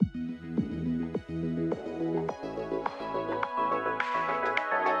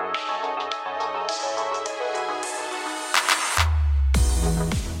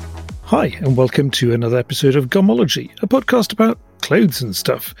Hi, and welcome to another episode of Gomology, a podcast about clothes and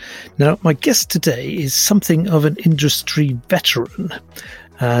stuff. Now, my guest today is something of an industry veteran,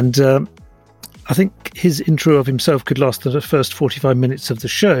 and I think his intro of himself could last the first 45 minutes of the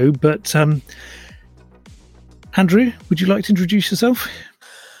show, but Andrew, would you like to introduce yourself?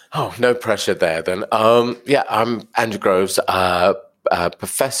 Oh, no pressure there then. I'm Andrew Groves,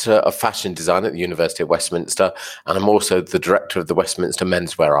 Professor of Fashion Design at the University of Westminster, and I'm also the Director of the Westminster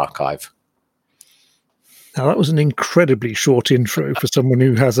Menswear Archive. Now, that was an incredibly short intro for someone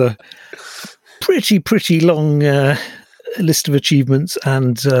who has a pretty long list of achievements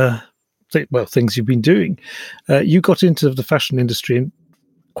and, things you've been doing. You got into the fashion industry in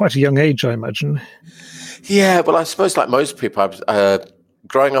quite a young age, I imagine. Yeah, well, I suppose like most people,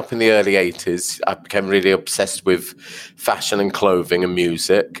 growing up in the early 80s, I became really obsessed with fashion and clothing and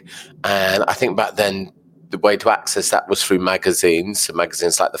music. And I think back then, the way to access that was through magazines, so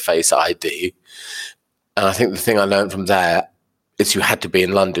magazines like The Face, ID. And I think the thing I learned from there is you had to be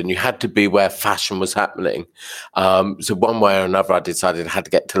in London. You had to be where fashion was happening. So one way or another, I decided I had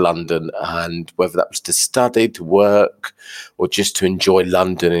to get to London. And whether that was to study, to work, or just to enjoy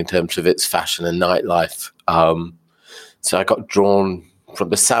London in terms of its fashion and nightlife. So I got drawn from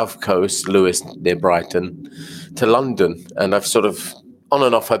the south coast, Lewes near Brighton, to London. And I've sort of, on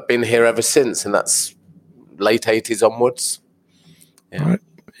and off, I've been here ever since. And that's late 80s onwards. Yeah. Right.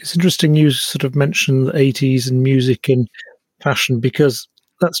 It's interesting you sort of mentioned the 80s and music and fashion, because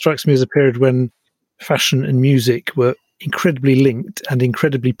that strikes me as a period when fashion and music were incredibly linked and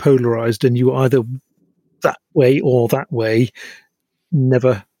incredibly polarized, and you were either that way or that way,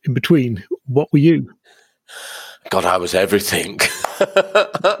 never in between. What were you? God, I was everything.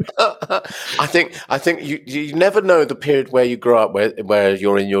 I think you never know the period where you grow up, where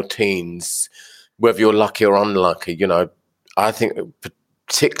you're in your teens, whether you're lucky or unlucky. You know, I think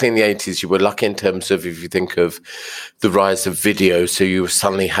particularly in the 80s, you were lucky in terms of, if you think of the rise of video, so you were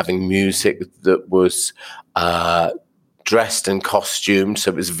suddenly having music that was dressed and costumed,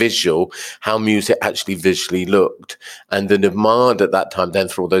 so it was visual, how music actually visually looked. And the demand at that time then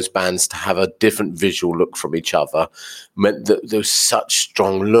for all those bands to have a different visual look from each other meant that there was such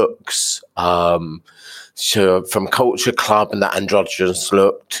strong looks. So from Culture Club and that androgynous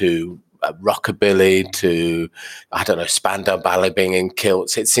look to rockabilly to, I don't know, Spandau Ballet being in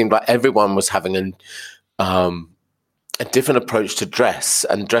kilts, it seemed like everyone was having a different approach to dress,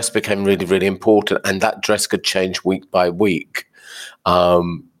 and dress became really, really important, and that dress could change week by week.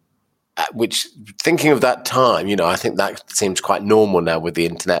 Which, thinking of that time, you know, I think that seems quite normal now with the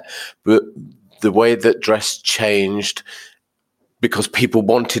internet, but the way that dress changed because people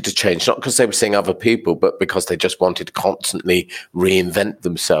wanted to change, not because they were seeing other people, but because they just wanted to constantly reinvent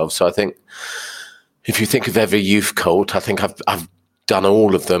themselves. So I think if you think of every youth cult, I think I've done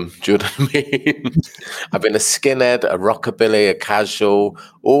all of them. Do you know what I mean? I've been a skinhead, a rockabilly, a casual,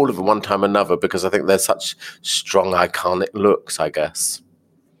 all of them one time or another, because I think they're such strong, iconic looks, I guess.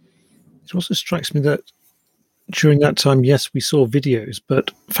 It also strikes me that during that time, yes, we saw videos, but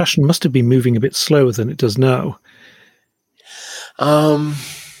fashion must have been moving a bit slower than it does now.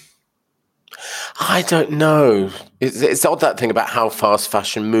 I don't know. It's odd, that thing about how fast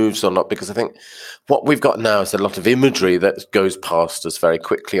fashion moves or not, because I think what we've got now is a lot of imagery that goes past us very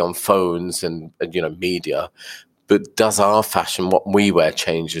quickly on phones and you know, media. But does our fashion, what we wear,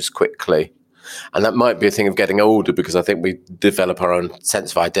 changes quickly? And that might be a thing of getting older, because I think we develop our own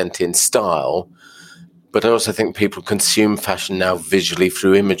sense of identity and style. But I also think people consume fashion now visually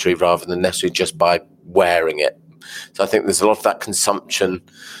through imagery rather than necessarily just by wearing it. So I think there's a lot of that consumption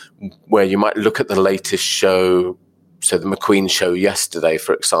where you might look at the latest show, so the McQueen show yesterday,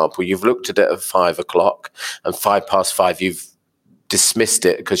 for example, you've looked at it at 5 o'clock, and 5:05, you've dismissed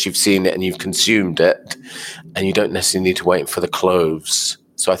it because you've seen it and you've consumed it, and you don't necessarily need to wait for the clothes.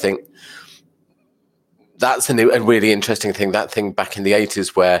 So I think that's a really interesting thing, that thing back in the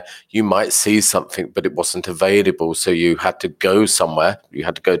 80s where you might see something, but it wasn't available. So you had to go somewhere. You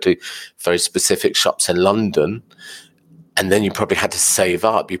had to go to very specific shops in London. And then you probably had to save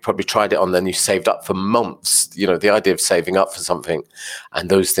up. You probably tried it on, then you saved up for months. You know, the idea of saving up for something, and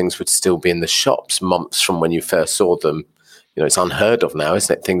those things would still be in the shops months from when you first saw them. You know, it's unheard of now,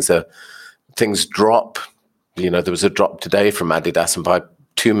 isn't it? Things drop. You know, there was a drop today from Adidas, and by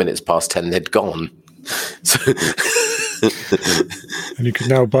 2 minutes past 10, they'd gone. So and you can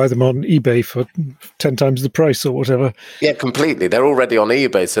now buy them on eBay for 10 times the price or whatever. Yeah, completely. They're already on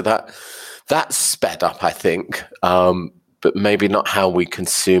eBay, so that's sped up, I think. But maybe not how we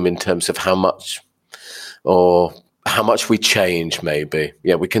consume in terms of how much we change, maybe.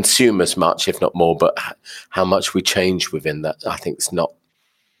 Yeah, we consume as much, if not more, but how much we change within that, I think, is not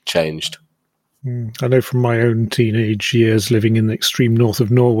changed. I know from my own teenage years living in the extreme north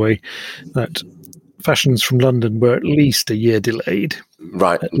of Norway that fashions from London were at least a year delayed.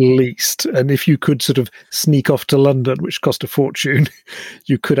 Right. At least. And if you could sort of sneak off to London, which cost a fortune,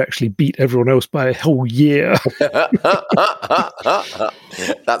 you could actually beat everyone else by a whole year.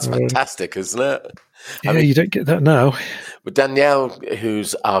 That's fantastic, isn't it? Yeah, you don't get that now. But Danielle,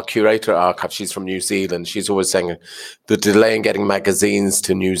 who's our curator at Archive, she's from New Zealand. She's always saying the delay in getting magazines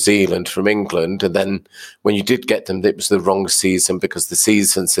to New Zealand from England, and then when you did get them, it was the wrong season because the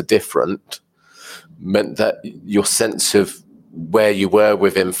seasons are different, meant that your sense of where you were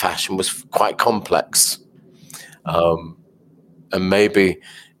within fashion was quite complex. And maybe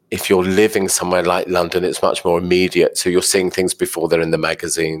if you're living somewhere like London, it's much more immediate. So you're seeing things before they're in the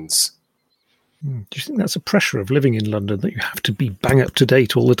magazines. Do you think that's a pressure of living in London, that you have to be bang up to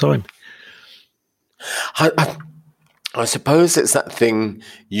date all the time? I suppose it's that thing,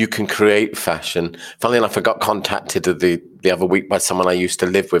 you can create fashion. Funnily enough, I got contacted the other week by someone I used to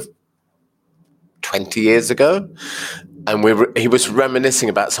live with 20 years ago. And he was reminiscing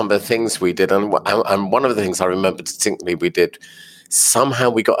about some of the things we did. And one of the things I remember distinctly we did,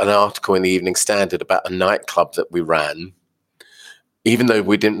 somehow we got an article in the Evening Standard about a nightclub that we ran, even though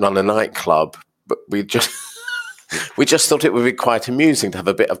we didn't run a nightclub. But we just thought it would be quite amusing to have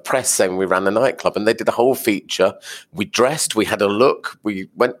a bit of press saying we ran a nightclub. And they did a whole feature. We dressed, we had a look, we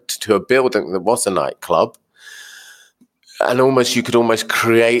went to a building that was a nightclub. And you could almost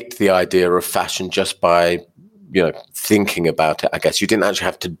create the idea of fashion just by, thinking about it. I guess you didn't actually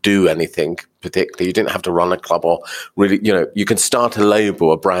have to do anything particularly. You didn't have to run a club or really, you can start a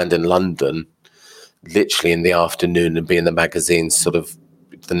label, a brand in London, literally in the afternoon and be in the magazines sort of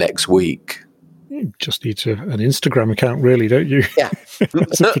the next week. You just need an Instagram account, really, don't you? Yeah.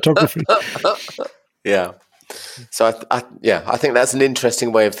 Some photography. Yeah. So I think that's an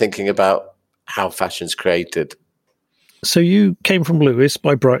interesting way of thinking about how fashion's created. So you came from Lewes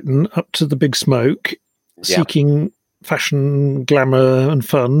by Brighton up to the Big Smoke, seeking fashion, glamour, and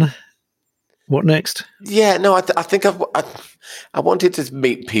fun. What next? Yeah, no, I think I wanted to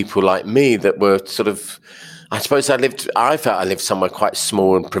meet people like me that were sort of. I suppose I felt I lived somewhere quite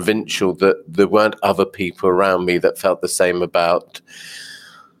small and provincial, that there weren't other people around me that felt the same about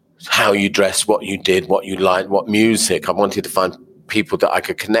how you dress, what you did, what you liked, what music. I wanted to find people that I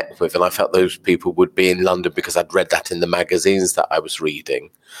could connect with, and I felt those people would be in London because I'd read that in the magazines that I was reading.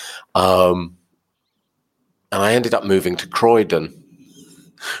 And I ended up moving to Croydon,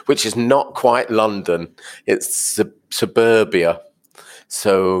 which is not quite London. It's suburbia.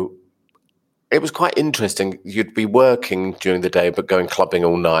 So it was quite interesting. You'd be working during the day, but going clubbing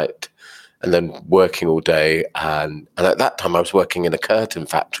all night and then working all day. And at that time, I was working in a curtain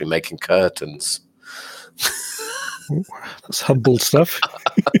factory making curtains. That's humble stuff.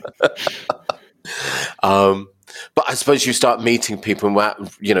 But I suppose you start meeting people and,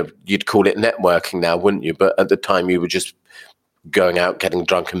 you'd call it networking now, wouldn't you? But at the time, you were just going out, getting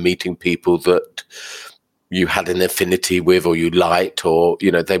drunk and meeting people that you had an affinity with or you liked, or,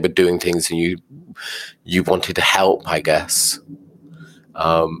 they were doing things and you wanted to help, I guess.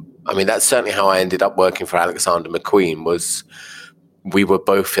 That's certainly how I ended up working for Alexander McQueen. Was we were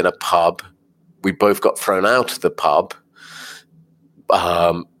both in a pub. We both got thrown out of the pub.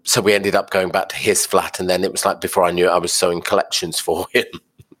 So we ended up going back to his flat, and then it was like before I knew it, I was sewing collections for him.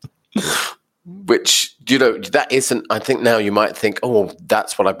 Which, that isn't, I think now you might think, oh,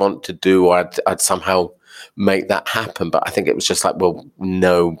 that's what I want to do, or I'd somehow make that happen. But I think it was just like, well,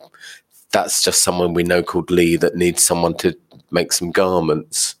 no, that's just someone we know called Lee that needs someone to make some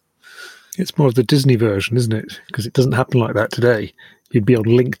garments. It's more of the Disney version, isn't it? Because it doesn't happen like that today. You'd be on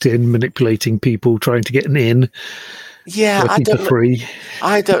LinkedIn manipulating people, trying to get an in. Yeah, I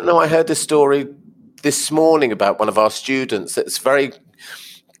don't know. I heard a story this morning about one of our students that's very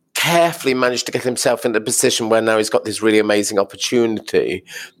carefully managed to get himself in a position where now he's got this really amazing opportunity.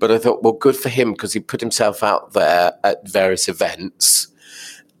 But I thought, well, good for him, because he put himself out there at various events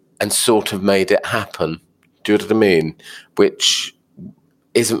and sort of made it happen. Do you know what I mean? Which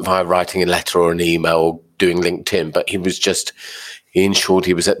isn't via writing a letter or an email or doing LinkedIn, but he ensured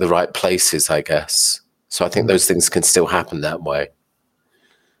he was at the right places, I guess. So I think those things can still happen that way.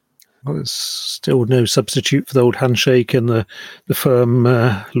 Well, there's still no substitute for the old handshake and the firm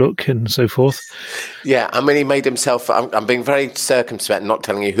look and so forth. Yeah, he made himself. I'm being very circumspect, not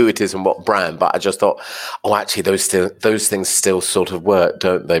telling you who it is and what brand, but I just thought, actually, those things still sort of work,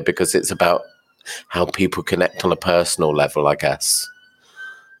 don't they? Because it's about how people connect on a personal level, I guess.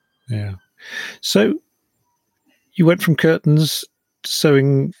 Yeah. So you went from curtains to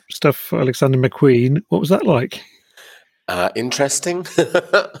sewing stuff for Alexander McQueen. What was that like? Interesting.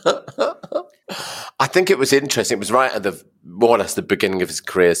 I think it was interesting. It was right at the more or less the beginning of his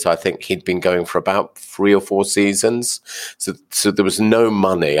career. So I think he'd been going for about 3 or 4 seasons. So there was no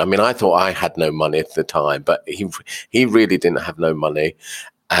money. I mean, I thought I had no money at the time, but he really didn't have no money.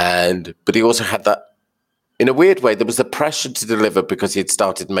 But he also had that, in a weird way, there was the pressure to deliver because he had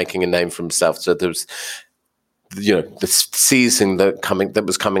started making a name for himself. So there was, the season that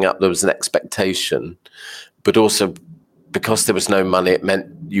was coming up, there was an expectation, but also because there was no money, it meant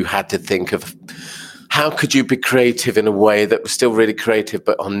you had to think of how could you be creative in a way that was still really creative,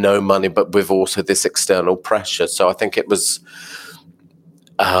 but on no money, but with also this external pressure. So I think it was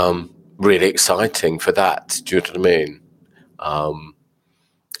really exciting for that. Do you know what I mean?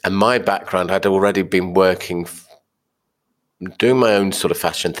 And my background, I'd already been doing my own sort of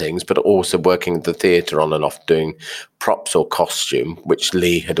fashion things, but also working at the theatre on and off doing props or costume, which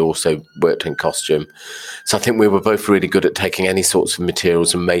Lee had also worked in costume. So I think we were both really good at taking any sorts of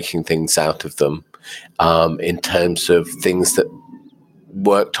materials and making things out of them in terms of things that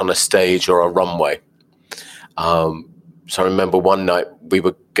worked on a stage or a runway. So I remember one night we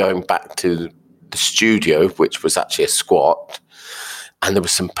were going back to the studio, which was actually a squat, and there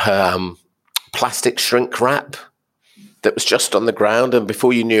was some plastic shrink wrap that was just on the ground, and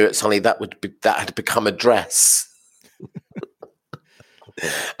before you knew it, suddenly that had become a dress.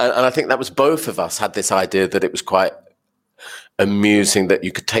 and I think that was both of us had this idea that it was quite amusing that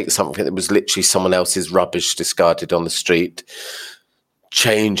you could take something that was literally someone else's rubbish discarded on the street,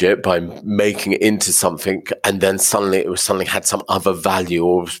 change it by making it into something, and then suddenly had some other value,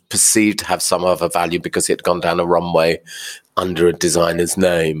 or was perceived to have some other value because it had gone down a runway under a designer's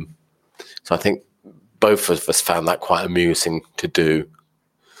name. So I think both of us found that quite amusing to do.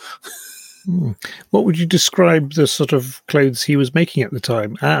 What would you describe the sort of clothes he was making at the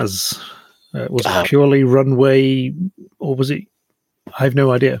time as? Was it purely runway, or was it? I have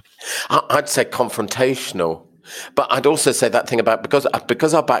no idea. I'd say confrontational, but I'd also say that thing about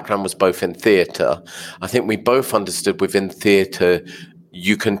because our background was both in theatre. I think we both understood within theatre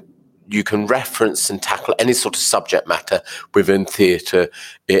you can reference and tackle any sort of subject matter within theatre.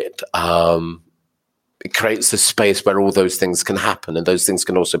 It creates a space where all those things can happen, and those things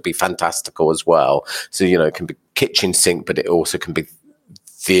can also be fantastical as well. So, it can be kitchen sink, but it also can be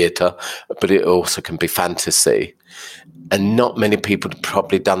theatre, but it also can be fantasy. And not many people have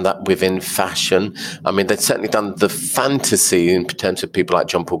probably done that within fashion. I mean, they've certainly done the fantasy in terms of people like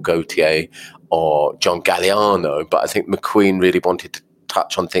Jean-Paul Gaultier or John Galliano, but I think McQueen really wanted to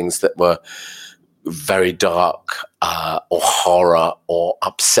touch on things that were very dark or horror or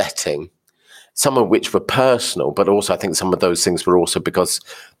upsetting. Some of which were personal, but also I think some of those things were also because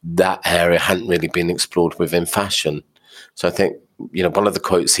that area hadn't really been explored within fashion. So I think, one of the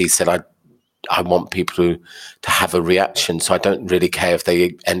quotes he said, I want people to have a reaction. So I don't really care if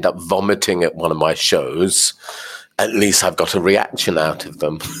they end up vomiting at one of my shows. At least I've got a reaction out of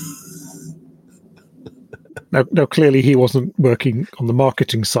them. Now, clearly he wasn't working on the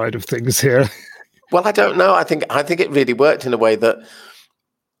marketing side of things here. Well, I don't know. I think it really worked in a way that,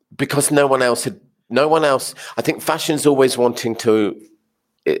 because no one else, I think fashion's always wanting to,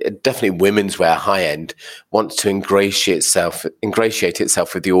 definitely women's wear, high end, wants to ingratiate itself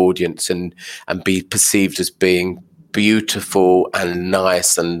with the audience and be perceived as being beautiful and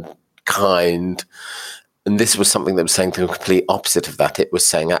nice and kind. And this was something that was saying the complete opposite of that. It was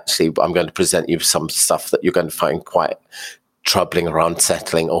saying, actually, I'm going to present you with some stuff that you're going to find quite troubling or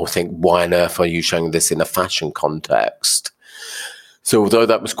unsettling, or think, why on earth are you showing this in a fashion context? So although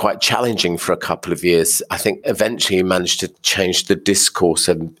that was quite challenging for a couple of years, I think eventually he managed to change the discourse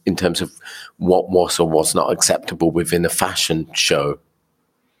in terms of what was or was not acceptable within a fashion show.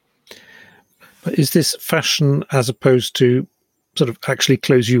 But is this fashion as opposed to sort of actually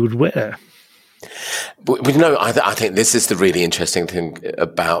clothes you would wear? But no, I think this is the really interesting thing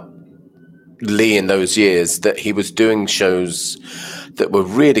about Lee in those years, that he was doing shows that were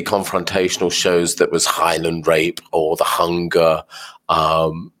really confrontational shows, that was Highland Rape or The Hunger,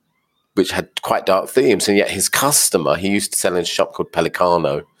 which had quite dark themes. And yet his customer, he used to sell in a shop called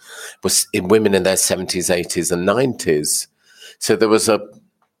Pelicano, was in women in their 70s, 80s and 90s. So there was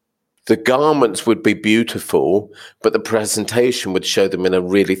the garments would be beautiful, but the presentation would show them in a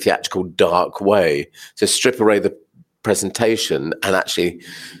really theatrical, dark way. So strip away the presentation and actually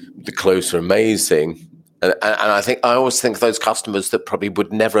the clothes are amazing. And I always think those customers that probably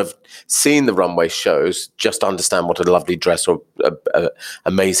would never have seen the runway shows just understand what a lovely dress or a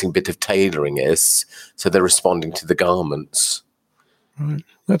amazing bit of tailoring is. So they're responding to the garments. Right.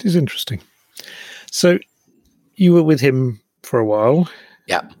 That is interesting. So you were with him for a while.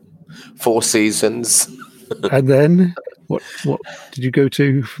 Yeah. 4 seasons. And then What did you go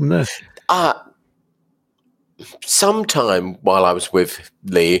to from there? Sometime while I was with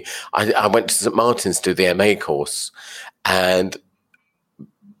Lee, I went to St Martin's to do the MA course, and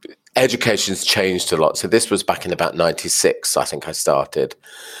education's changed a lot. So this was back in about 96, I think I started.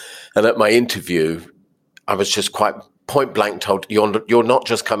 And at my interview, I was just quite point blank told, you're not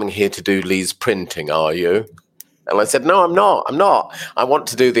just coming here to do Lee's printing, are you? And I said, no, I'm not. I want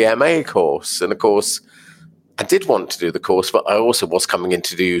to do the MA course. And of course, I did want to do the course, but I also was coming in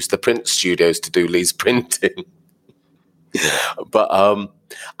to use the print studios to do Lee's printing. But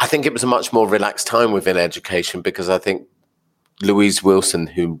I think it was a much more relaxed time within education, because I think Louise Wilson,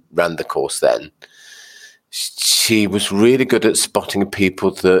 who ran the course then, she was really good at spotting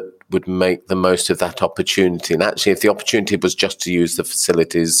people that would make the most of that opportunity. And actually, if the opportunity was just to use the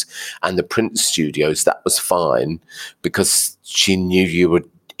facilities and the print studios, that was fine, because she knew you were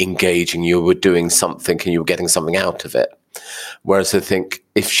engaging, you were doing something, and you were getting something out of it. Whereas I think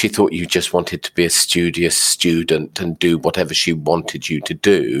if she thought you just wanted to be a studious student and do whatever she wanted you to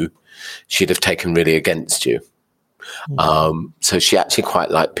do, she'd have taken really against you. So she actually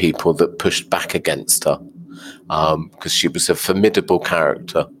quite liked people that pushed back against her, because she was a formidable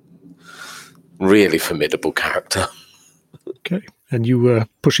character, really formidable character. Okay, and you were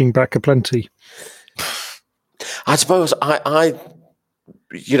pushing back aplenty. I suppose I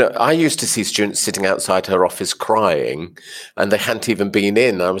used to see students sitting outside her office crying, and they hadn't even been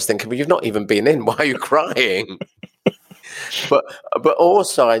in. I was thinking, well, you've not even been in. Why are you crying? But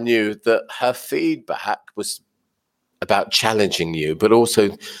also I knew that her feedback was about challenging you, but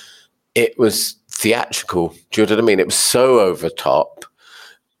also it was theatrical. Do you know what I mean? It was so over top,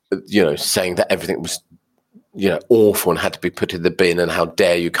 saying that everything was, awful and had to be put in the bin, and how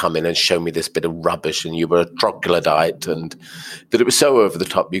dare you come in and show me this bit of rubbish, and you were a troglodyte, and that it was so over the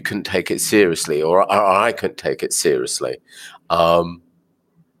top you couldn't take it seriously, or I couldn't take it seriously. And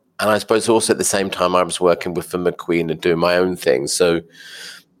I suppose also at the same time I was working with the McQueen and doing my own thing. So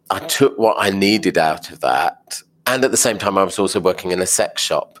I took what I needed out of that. And at the same time, I was also working in a sex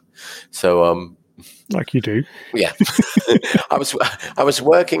shop. So, like you do, yeah, I was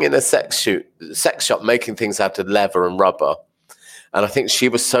working in a sex shop, making things out of leather and rubber. And I think she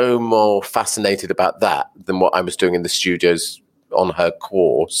was so more fascinated about that than what I was doing in the studios on her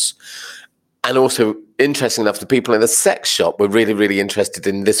course. And also, interesting enough, the people in the sex shop were really, really interested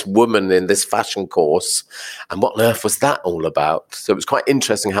in this woman in this fashion course. And what on earth was that all about? So it was quite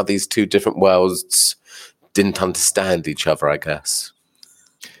interesting how these two different worlds didn't understand each other, I guess.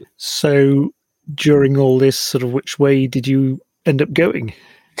 So during all this, sort of, which way did you end up going?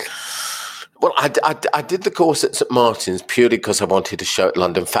 Well, I did the course at St Martin's purely because I wanted to show at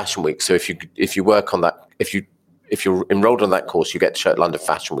London Fashion Week. So if you work on that, if you're enrolled on that course, you get to show at London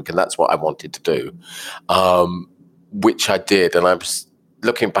Fashion Week, and that's what I wanted to do, which I did. And I was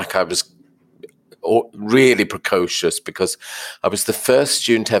looking back, I was really precocious, because I was the first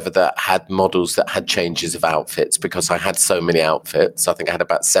student ever that had models that had changes of outfits, because I had so many outfits. I think I had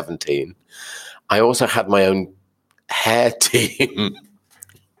about 17. I also had my own hair team.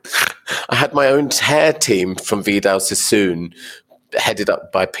 I had my own hair team from Vidal Sassoon, headed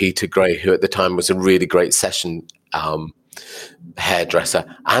up by Peter Gray, who at the time was a really great session hairdresser.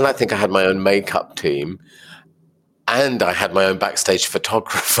 And I think I had my own makeup team, and I had my own backstage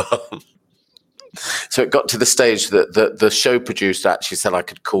photographer. So it got to the stage that the show producer actually said I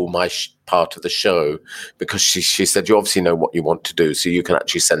could call my part of the show, because she said, you obviously know what you want to do, so you can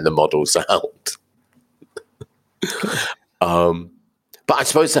actually send the models out. But I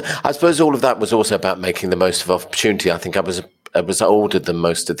suppose all of that was also about making the most of opportunity. I think I was older than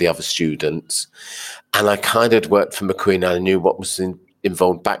most of the other students, and I kind of worked for McQueen, and I knew what was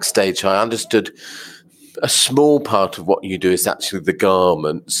involved backstage. I understood a small part of what you do is actually the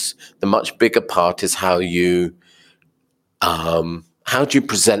garments. The much bigger part is how do you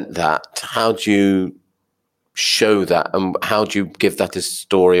present that? How do you show that? And how do you give that a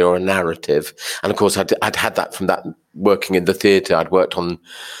story or a narrative? And of course, I'd had that from that working in the theatre. I'd worked on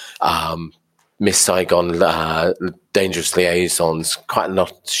Miss Saigon, Dangerous Liaisons, quite a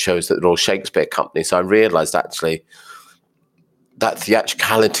lot of shows at the Royal Shakespeare Company. So I realised actually that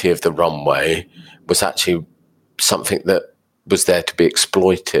theatricality of the runway was actually something that was there to be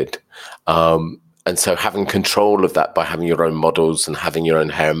exploited. And so having control of that by having your own models and having your own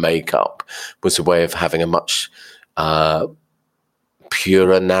hair and makeup was a way of having a much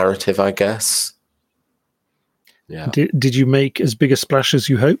purer narrative, I guess. Yeah. Did you make as big a splash as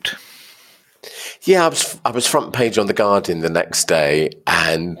you hoped? Yeah, I was front page on The Guardian the next day,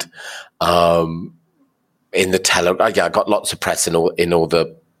 and in the I got lots of press in all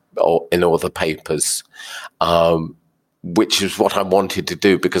the papers. which is what I wanted to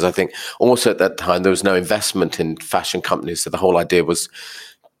do, because I think also at that time there was no investment in fashion companies. So the whole idea was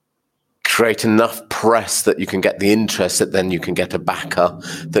create enough press that you can get the interest, that then you can get a backer,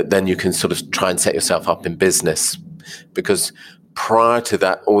 that then you can sort of try and set yourself up in business. Because prior to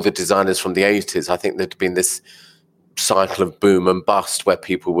that, all the designers from the 80s, I think there'd been this cycle of boom and bust where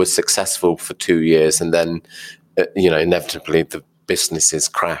people were successful for 2 years and then, inevitably the businesses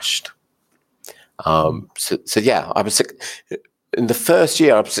crashed. So yeah, I was in the first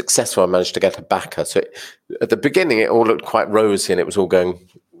year I was successful. I managed to get a backer. So at the beginning, it all looked quite rosy and it was all going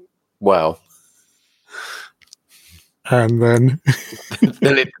well. And then,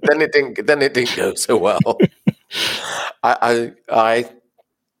 then it didn't go so well. Well,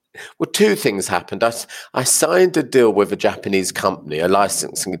 two things happened. I signed a deal with a Japanese company, a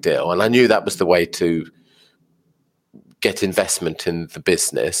licensing deal, and I knew that was the way to get investment in the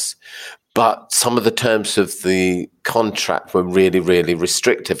business. But some of the terms of the contract were really, really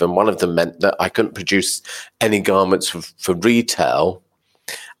restrictive. And one of them meant that I couldn't produce any garments for retail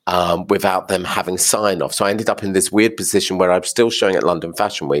without them having sign-off. So I ended up in this weird position where I was still showing at London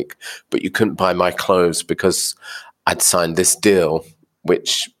Fashion Week, but you couldn't buy my clothes because I'd signed this deal,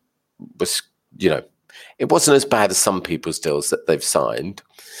 which was, it wasn't as bad as some people's deals that they've signed.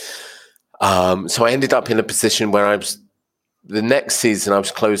 So I ended up in a position where the next season I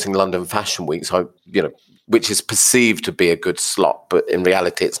was closing London Fashion Week, so which is perceived to be a good slot, but in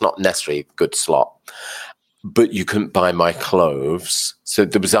reality it's not necessarily a good slot. But you couldn't buy my clothes. So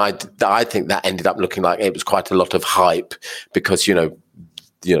there was, I think that ended up looking like it was quite a lot of hype because,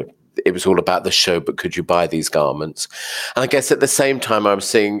 it was all about the show, but could you buy these garments? And I guess at the same time I was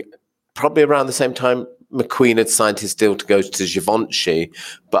seeing, probably around the same time, McQueen had signed his deal to go to Givenchy,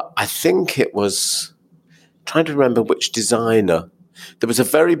 but I think it was, trying to remember which designer. There was a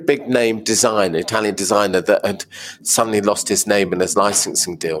very big name designer, Italian designer, that had suddenly lost his name in his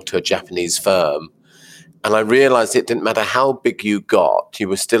licensing deal to a Japanese firm. And I realized it didn't matter how big you got, you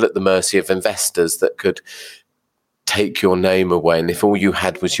were still at the mercy of investors that could take your name away. And if all you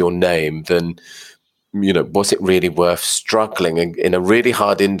had was your name, then, was it really worth struggling in a really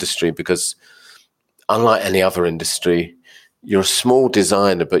hard industry? Because unlike any other industry, you're a small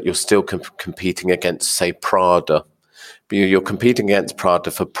designer, but you're still competing against, say, Prada. You're competing against Prada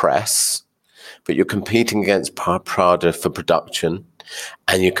for press, but you're competing against Prada for production,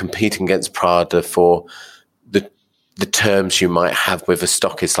 and you're competing against Prada for the terms you might have with a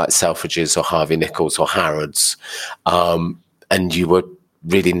stockist like Selfridges or Harvey Nichols or Harrods. And you were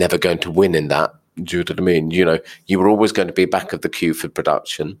really never going to win in that. Do you know what I mean? You were always going to be back of the queue for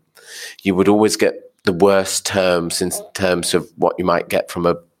production. You would always get the worst terms in terms of what you might get from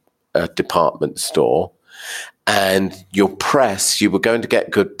a department store. And your press, you were going to get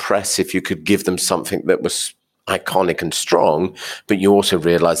good press if you could give them something that was iconic and strong, but you also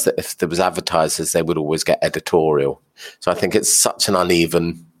realized that if there was advertisers, they would always get editorial. So I think it's such an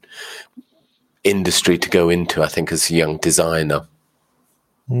uneven industry to go into, I think, as a young designer.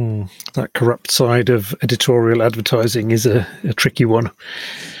 That corrupt side of editorial advertising is a tricky one.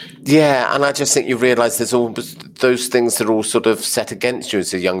 Yeah, and I just think you realize there's all those things that are all sort of set against you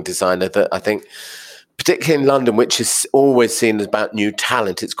as a young designer that I think, particularly in London, which is always seen as about new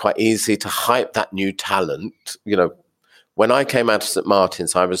talent, it's quite easy to hype that new talent. When I came out of St.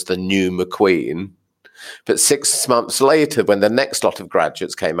 Martin's, I was the new McQueen. But 6 months later, when the next lot of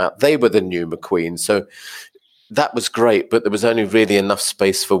graduates came out, they were the new McQueen. So that was great, but there was only really enough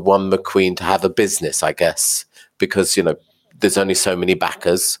space for one McQueen to have a business, I guess, because, there's only so many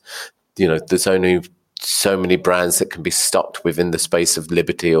backers. There's only so many brands that can be stocked within the space of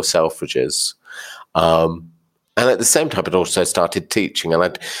Liberty or Selfridges. And at the same time, I'd also started teaching,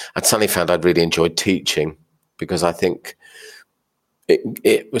 and I'd suddenly found I'd really enjoyed teaching because I think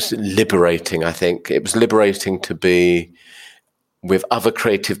it was liberating. I think it was liberating to be with other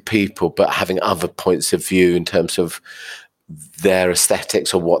creative people, but having other points of view in terms of their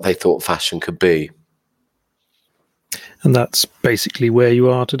aesthetics or what they thought fashion could be. And that's basically where you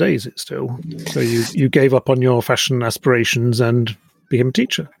are today, is it still? So you gave up on your fashion aspirations and became a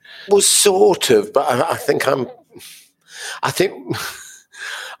teacher? Well, sort of, but I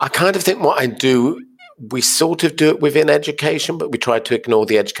kind of think what I do, we sort of do it within education, but we try to ignore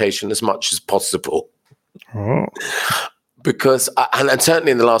the education as much as possible. Oh. Because, and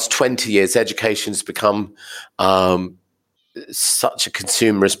certainly in the last 20 years, education has become such a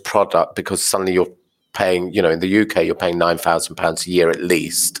consumerist product because suddenly you're paying, in the UK, you're paying £9,000 a year at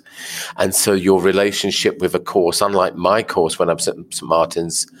least. And so your relationship with a course, unlike my course when I was at St.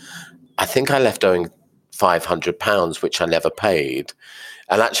 Martin's, I think I left owing £500, which I never paid.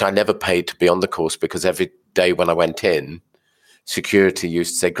 And actually, I never paid to be on the course because every day when I went in, security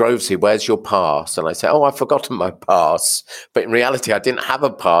used to say, "Grovesy, where's your pass?" And I say, "Oh, I've forgotten my pass." But in reality, I didn't have a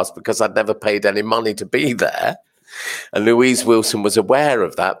pass because I'd never paid any money to be there. And Louise Wilson was aware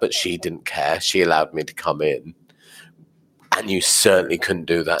of that, but she didn't care. She allowed me to come in. And you certainly couldn't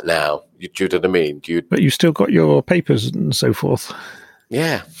do that now. Do you know what I mean? But you still got your papers and so forth.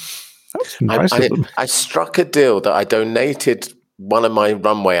 Yeah. That's nice of them. I struck a deal that I donated one of my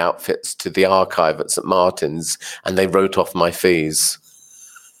runway outfits to the archive at St. Martin's, and they wrote off my fees.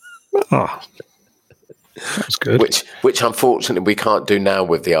 Oh, that's good. Which unfortunately we can't do now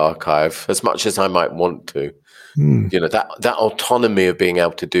with the archive, as much as I might want to. You know, that autonomy of being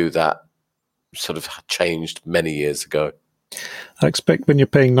able to do that sort of changed many years ago. I expect when you're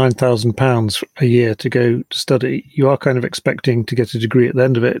paying £9,000 a year to go to study, you are kind of expecting to get a degree at the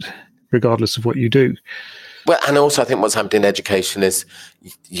end of it, regardless of what you do. Well, and also I think what's happened in education is,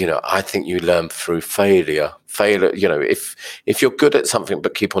 you know, I think you learn through failure. Failure, you know, if you're good at something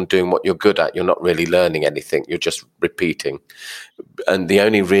but keep on doing what you're good at, you're not really learning anything. You're just repeating. And the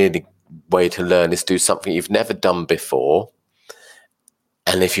only really way to learn is do something you've never done before.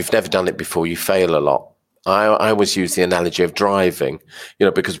 And if you've never done it before, you fail a lot. I always use the analogy of driving, you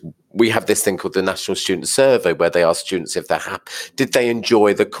know, because we have this thing called the National Student Survey where they ask students if they're happy, did they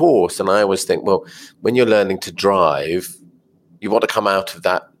enjoy the course? And I always think, well, when you're learning to drive, you want to come out of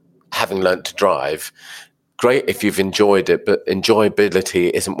that having learned to drive. Great if you've enjoyed it, but enjoyability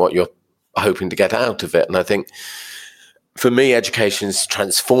isn't what you're hoping to get out of it. And I think for me, education is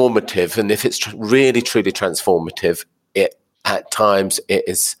transformative. And if it's really, truly transformative, at times it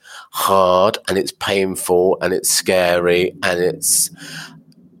is hard and it's painful and it's scary and it's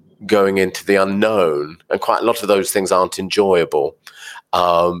going into the unknown. And quite a lot of those things aren't enjoyable.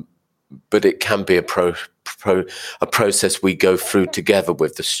 But it can be a process we go through together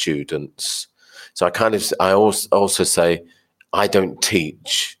with the students. So I also say, I don't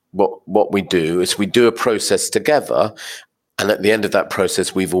teach. What we do is we do a process together. And at the end of that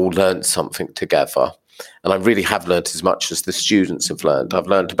process, we've all learned something together. And I really have learned as much as the students have learned. I've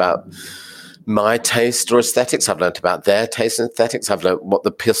learned about my taste or aesthetics. I've learned about their taste and aesthetics. I've learned what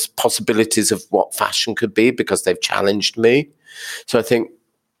the possibilities of what fashion could be because they've challenged me. So I think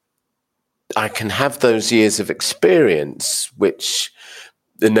I can have those years of experience which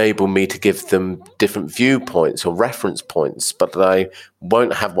enable me to give them different viewpoints or reference points, but I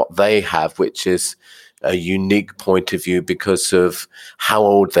won't have what they have, which is a unique point of view because of how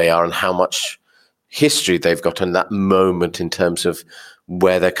old they are and how much history they've got in that moment in terms of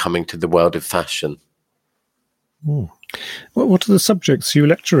where they're coming to the world of fashion. What are the subjects you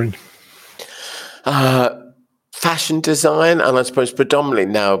lecture in? Fashion design, and I suppose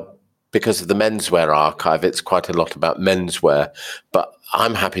predominantly now because of the menswear archive, it's quite a lot about menswear, but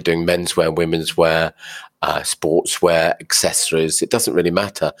I'm happy doing menswear, womenswear, sportswear, accessories. It doesn't really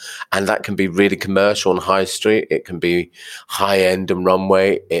matter. And that can be really commercial and high street. It can be high end and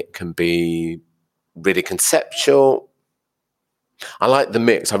runway. It can be really conceptual. I like the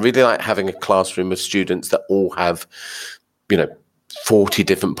mix. I really like having a classroom of students that all have, 40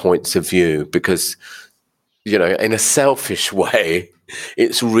 different points of view because, in a selfish way,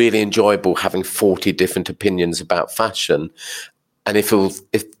 it's really enjoyable having 40 different opinions about fashion. And if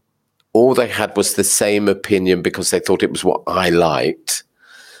all they had was the same opinion because they thought it was what I liked,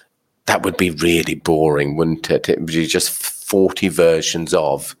 that would be really boring, wouldn't it? It would be just 40 versions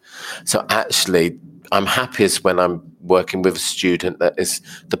of. So actually, I'm happiest when I'm working with a student that is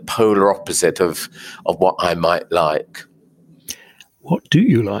the polar opposite of what I might like. What do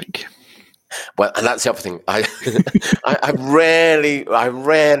you like? Well, and that's the other thing. I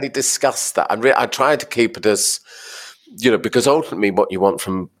rarely discuss that. I try to keep it as, because ultimately what you want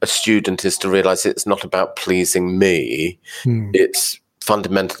from a student is to realize it's not about pleasing me. It's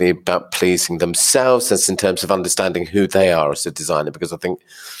fundamentally about pleasing themselves as in terms of understanding who they are as a designer, because I think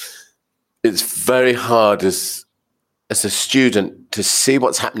it's very hard as a student to see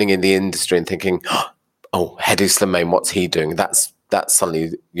what's happening in the industry and thinking, oh, Hedi Slimane, what's he doing? That's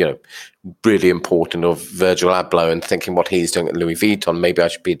suddenly, really important. Or Virgil Abloh and thinking what he's doing at Louis Vuitton, maybe I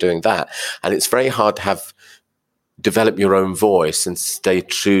should be doing that. And it's very hard to develop your own voice and stay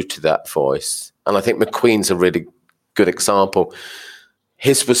true to that voice. And I think McQueen's a really good example.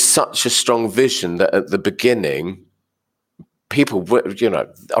 His was such a strong vision that at the beginning, people were,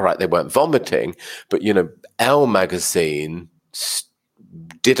 all right, they weren't vomiting, but, Elle magazine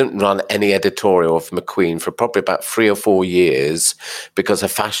didn't run any editorial of McQueen for probably about 3 or 4 years because a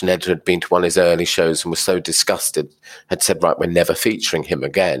fashion editor had been to one of his early shows and was so disgusted, had said, right, we're never featuring him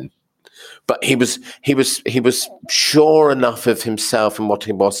again. But he was sure enough of himself and what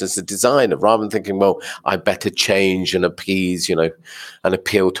he was as a designer, rather than thinking, well, I better change and appease, and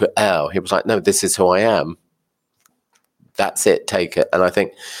appeal to Elle. He was like, no, this is who I am. That's it, take it. And I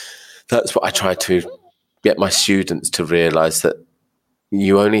think that's what I try to get my students to realize, that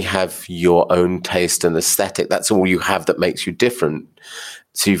you only have your own taste and aesthetic. That's all you have that makes you different.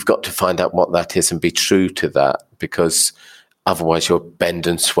 So you've got to find out what that is and be true to that, because otherwise you'll bend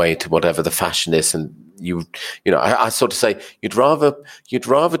and sway to whatever the fashion is. And I sort of say, you'd rather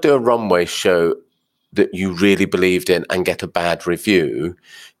do a runway show that you really believed in and get a bad review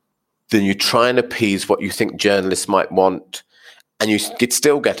than you try and appease what you think journalists might want, and you could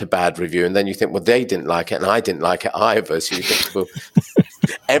still get a bad review, and then you think, well, they didn't like it and I didn't like it either. So you think, well,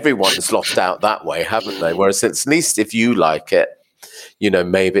 everyone's lost out that way, haven't they? Whereas at least if you like it,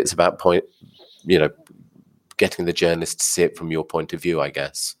 maybe it's about getting the journalist to see it from your point of view, I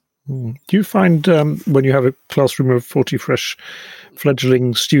guess. Do you find when you have a classroom of 40 fresh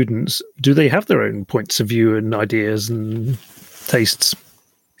fledgling students, do they have their own points of view and ideas and tastes?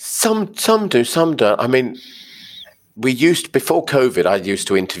 Some do, some don't. I mean, before COVID, I used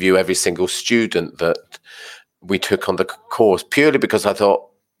to interview every single student that we took on the course, purely because I thought,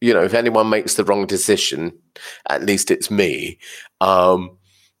 if anyone makes the wrong decision, at least it's me. And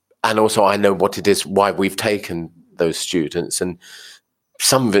also I know what it is, why we've taken those students. And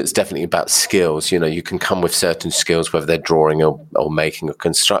some of it's definitely about skills. You can come with certain skills, whether they're drawing or making or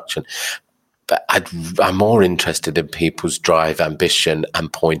construction. But I'm more interested in people's drive, ambition,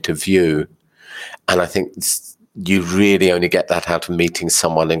 and point of view. And I think you really only get that out of meeting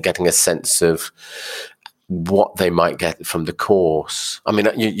someone and getting a sense of what they might get from the course. I mean,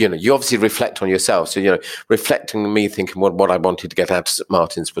 you obviously reflect on yourself. So, reflecting on me, thinking what I wanted to get out of St.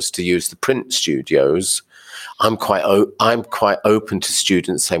 Martin's was to use the print studios. I'm quite open to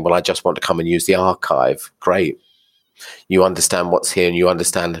students saying, well, I just want to come and use the archive. Great. You understand what's here and you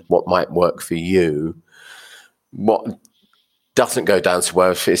understand what might work for you. What doesn't go down so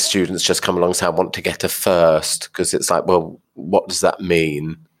well if students just come along and say, I want to get a first, because it's like, well, what does that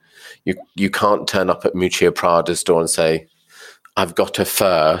mean? You can't turn up at Miuccia Prada's door and say, I've got a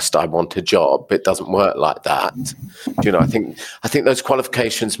first, I want a job. It doesn't work like that. I think those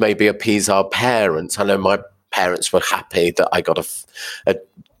qualifications maybe appease our parents. I know my parents were happy that I got a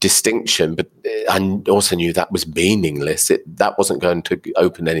distinction, but I also knew that was meaningless. That wasn't going to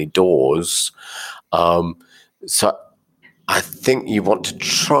open any doors. So I think you want to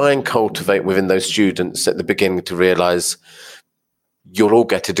try and cultivate within those students at the beginning to realize you'll all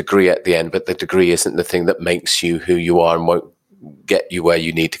get a degree at the end, but the degree isn't the thing that makes you who you are and won't get you where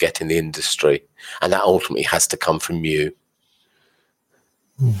you need to get in the industry. And that ultimately has to come from you.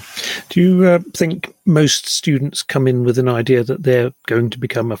 Do you think most students come in with an idea that they're going to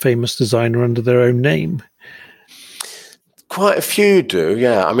become a famous designer under their own name? Quite a few do,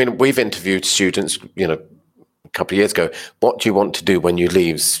 yeah. I mean, we've interviewed students, a couple of years ago, what do you want to do when you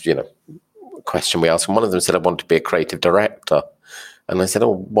leave? A question we asked, and one of them said, I want to be a creative director. And I said,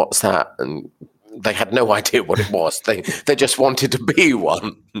 oh, what's that? And they had no idea what it was. They just wanted to be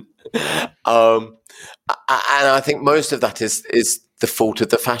one. And I think most of that is the fault of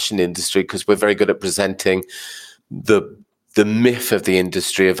the fashion industry, because we're very good at presenting the myth of the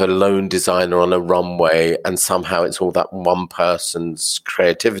industry of a lone designer on a runway, and somehow it's all that one person's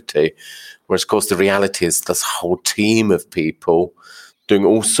creativity. Whereas, of course, the reality is this whole team of people doing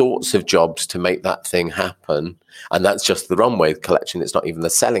all sorts of jobs to make that thing happen. And that's just the runway collection. It's not even the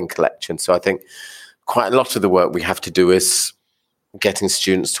selling collection. So I think quite a lot of the work we have to do is getting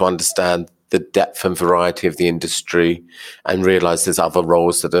students to understand the depth and variety of the industry and realize there's other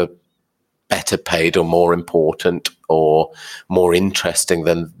roles that are better paid or more important or more interesting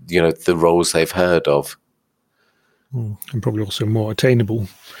than, the roles they've heard of. And probably also more attainable.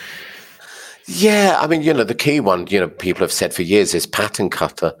 Yeah, I mean, the key one, people have said for years is pattern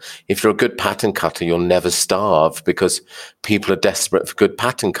cutter. If you're a good pattern cutter, you'll never starve, because people are desperate for good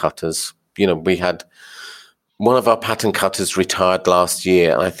pattern cutters. We had one of our pattern cutters retired last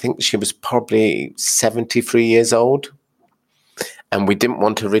year, and I think she was probably 73 years old, and we didn't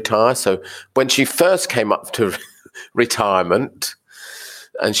want to retire. So when she first came up to retirement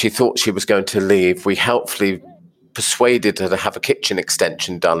and she thought she was going to leave, we helpfully persuaded her to have a kitchen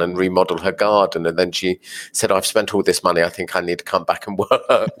extension done and remodel her garden. And then she said, I've spent all this money, I think I need to come back and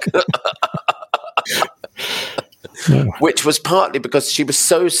work. Which was partly because she was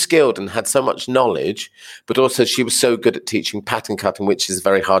so skilled and had so much knowledge, but also she was so good at teaching pattern cutting, which is a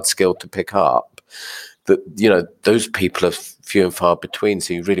very hard skill to pick up, that, those people are few and far between.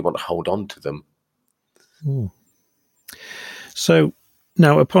 So you really want to hold on to them. So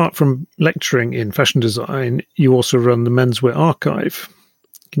Now, apart from lecturing in fashion design, you also run the Menswear Archive.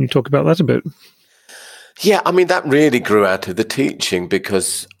 Can you talk about that a bit? Yeah, I mean, that really grew out of the teaching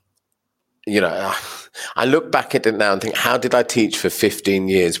because, I look back at it now and think, how did I teach for 15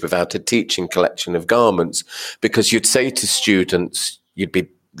 years without a teaching collection of garments? Because you'd say to students, you'd be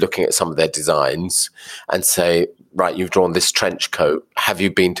looking at some of their designs and say, right, you've drawn this trench coat. Have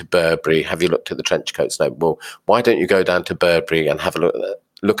you been to Burberry? Have you looked at the trench coats? No. Well, why don't you go down to Burberry and have a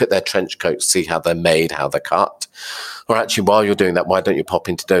look at their trench coats, see how they're made, how they're cut? Or actually, while you're doing that, why don't you pop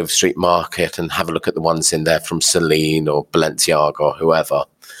into Dover Street Market and have a look at the ones in there from Celine or Balenciaga or whoever?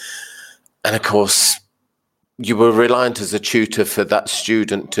 And of course, you were reliant as a tutor for that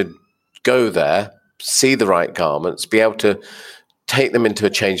student to go there, see the right garments, be able to take them into a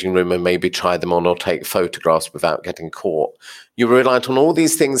changing room and maybe try them on or take photographs without getting caught. You were reliant on all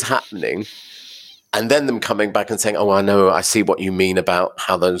these things happening and then them coming back and saying, oh, I know, I see what you mean about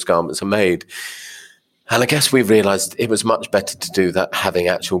how those garments are made. And I guess we realized it was much better to do that having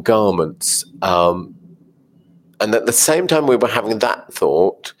actual garments. And at the same time we were having that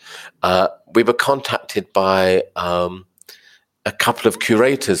thought, we were contacted by a couple of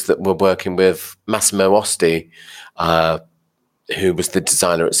curators that were working with Massimo Osti, who was the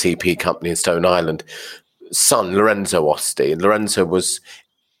designer at CP Company in Stone Island, son, Lorenzo Osti. And Lorenzo was,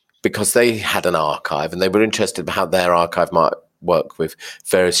 because they had an archive and they were interested in how their archive might work with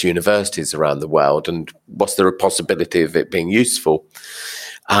various universities around the world and was there a possibility of it being useful.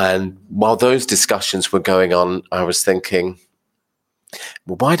 And while those discussions were going on, I was thinking,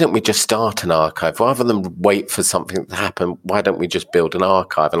 well, why don't we just start an archive rather than wait for something to happen? Why don't we just build an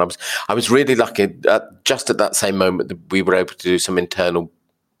archive? And I was really lucky. Just at that same moment, that we were able to do some internal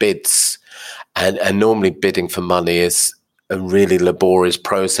bids, and normally bidding for money is a really laborious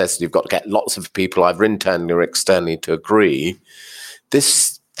process. You've got to get lots of people, either internally or externally, to agree.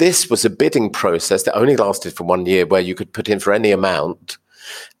 This was a bidding process that only lasted for 1 year, where you could put in for any amount,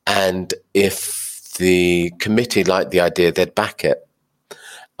 and if the committee liked the idea, they'd back it.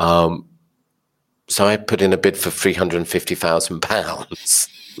 So I put in a bid for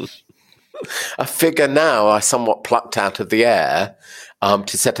 £350,000, a figure now I somewhat plucked out of the air,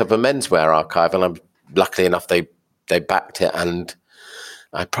 to set up a menswear archive. And luckily enough, they backed it. And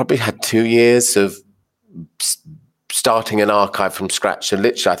I probably had 2 years of starting an archive from scratch. So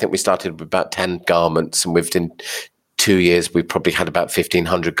literally, I think we started with about 10 garments, and within 2 years, we probably had about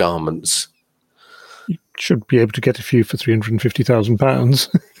 1,500 garments. You should be able to get a few for £350,000.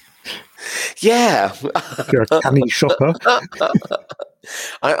 Yeah. You're a canny shopper.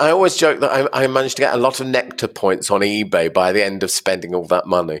 I always joke that I managed to get a lot of nectar points on eBay by the end of spending all that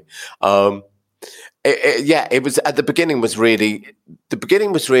money. It was at the beginning was really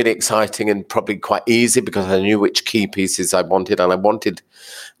exciting and probably quite easy because I knew which key pieces I wanted, and I wanted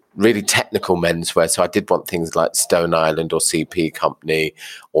really technical menswear. So I did want things like Stone Island or CP Company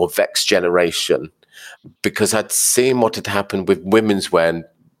or Vex Generation, because I'd seen what had happened with women's wear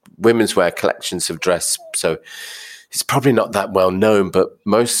collections of dress. So it's probably not that well known, but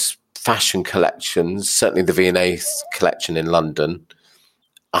most fashion collections, certainly the V&A collection in London,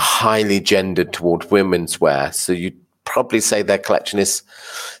 are highly gendered toward women's wear. So you'd probably say their collection is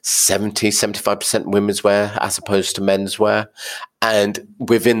 75% women's wear as opposed to menswear. And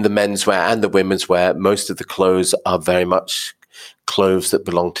within the menswear and the women's wear, most of the clothes are very much clothes that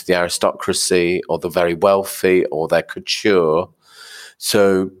belong to the aristocracy or the very wealthy or their couture.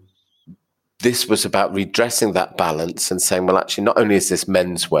 So this was about redressing that balance and saying, well, actually, not only is this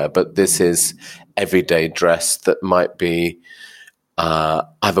menswear, but this is everyday dress that might be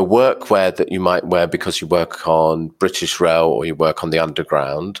either workwear that you might wear because you work on British Rail or you work on the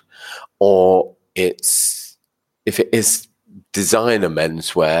Underground, or if it is designer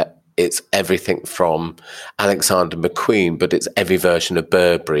menswear, it's everything from Alexander McQueen, but it's every version of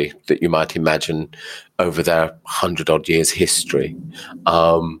Burberry that you might imagine over their 100-odd years history.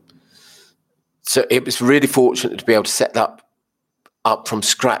 So it was really fortunate to be able to set that up from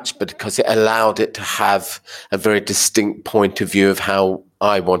scratch, but because it allowed it to have a very distinct point of view of how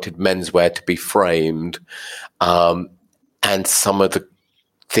I wanted menswear to be framed, and some of the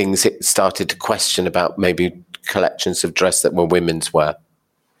things it started to question about maybe collections of dress that were women's wear.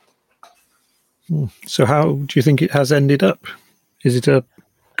 So how do you think it has ended up? Is it a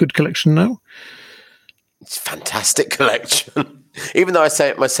good collection now? It's a fantastic collection. Even though I say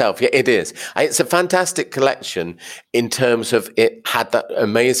it myself, yeah, it is. It's a fantastic collection in terms of it had that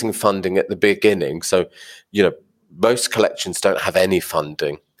amazing funding at the beginning. So, most collections don't have any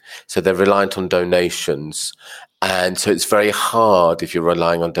funding. So they're reliant on donations. And so it's very hard if you're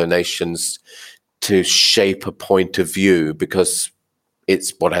relying on donations to shape a point of view, because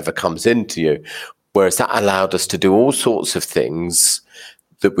it's whatever comes into you. Whereas that allowed us to do all sorts of things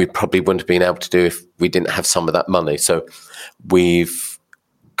that we probably wouldn't have been able to do if we didn't have some of that money. So we've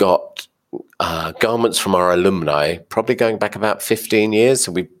got garments from our alumni, probably going back about 15 years.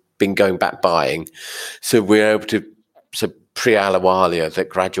 So we've been going back buying. So we're able to, so Priya Ahluwalia that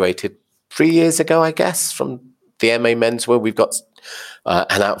graduated 3 years ago, I guess, from the MA Menswear, we've got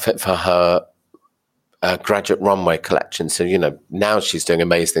an outfit for her graduate runway collection. So, now she's doing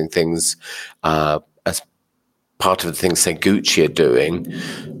amazing things as part of the things, say, Gucci are doing.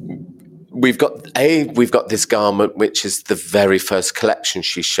 We've got this garment, which is the very first collection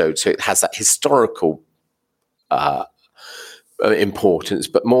she showed. So it has that historical importance,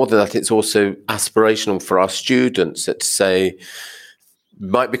 but more than that, it's also aspirational for our students that say,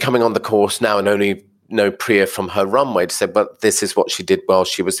 might be coming on the course now and only know Priya from her runway, to say, but this is what she did while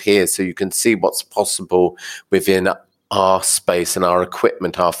she was here. So you can see what's possible within our space and our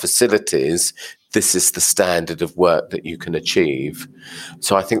equipment, our facilities. This is the standard of work that you can achieve.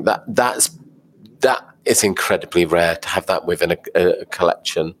 So I think that is incredibly rare to have that within a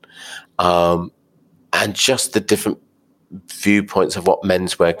collection. And just the different viewpoints of what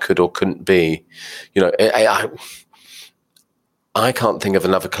menswear could or couldn't be. I can't think of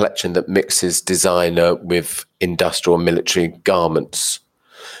another collection that mixes designer with industrial military garments.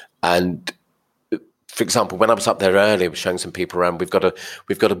 And for example, when I was up there earlier, I was showing some people around. We've got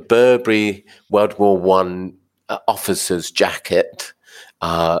a Burberry World War One officer's jacket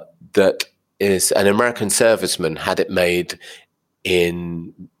that is an American serviceman had it made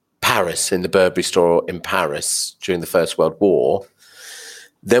in Paris, in the Burberry store in Paris during the First World War.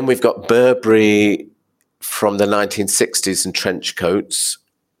 Then we've got Burberry from the 1960s and trench coats.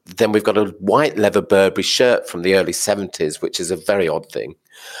 Then we've got a white leather Burberry shirt from the early 70s, which is a very odd thing.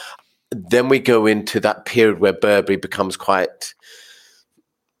 Then we go into that period where Burberry becomes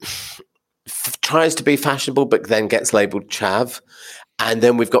tries to be fashionable, but then gets labelled chav. And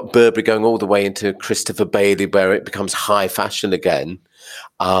then we've got Burberry going all the way into Christopher Bailey, where it becomes high fashion again.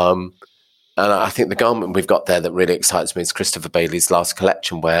 And I think the garment we've got there that really excites me is Christopher Bailey's last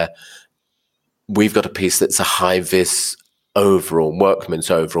collection, where we've got a piece that's a high-vis overall, workman's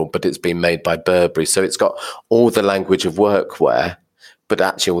overall, but it's been made by Burberry. So it's got all the language of workwear, but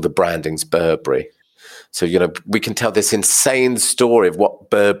actually all the branding's Burberry. So, we can tell this insane story of what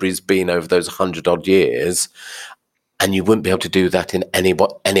Burberry's been over those 100-odd years, and you wouldn't be able to do that in any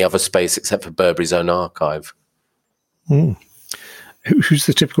other space except for Burberry's own archive. Mm. Who's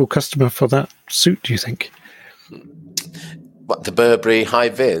the typical customer for that suit, do you think? What, the Burberry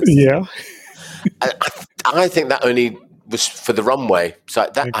high-vis? Yeah. I think that only was for the runway. So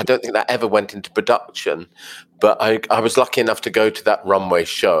I don't think that ever went into production. But I was lucky enough to go to that runway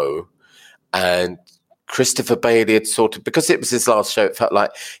show, and Christopher Bailey had because it was his last show, it felt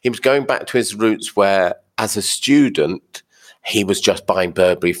like he was going back to his roots where, as a student, he was just buying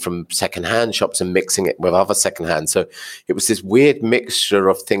Burberry from secondhand shops and mixing it with other secondhand. So it was this weird mixture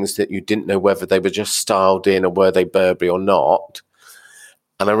of things that you didn't know whether they were just styled in or were they Burberry or not.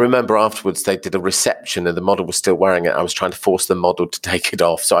 And I remember afterwards they did a reception and the model was still wearing it. I was trying to force the model to take it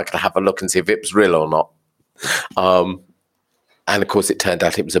off so I could have a look and see if it was real or not. And of course, it turned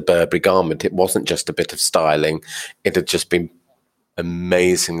out it was a Burberry garment. It wasn't just a bit of styling. It had just been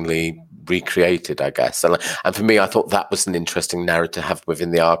amazingly recreated, I guess. And for me, I thought that was an interesting narrative to have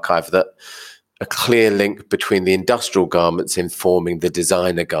within the archive, that a clear link between the industrial garments informing the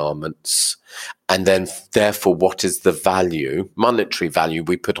designer garments. And then, therefore, what is the value, monetary value,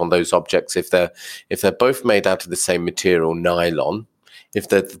 we put on those objects if they're both made out of the same material, nylon, if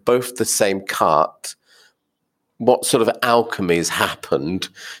they're both the same cut, what sort of alchemy has happened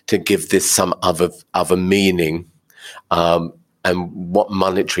to give this some other meaning, and what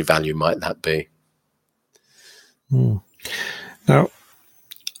monetary value might that be? Now,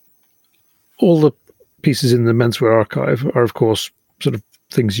 all the pieces in the menswear archive are, of course, sort of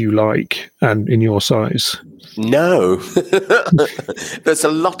things you like and in your size. No, there's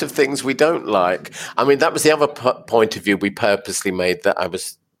a lot of things we don't like. I mean, that was the other point of view we purposely made, that I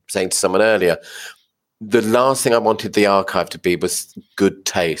was saying to someone earlier. The last thing I wanted the archive to be was good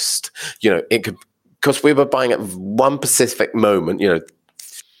taste. It could, because we were buying at one specific moment,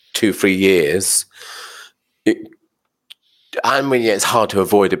 2-3 years. It's hard to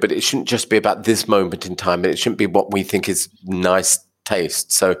avoid it, but it shouldn't just be about this moment in time. It shouldn't be what we think is nice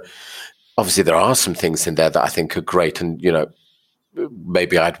taste. So obviously there are some things in there that I think are great and,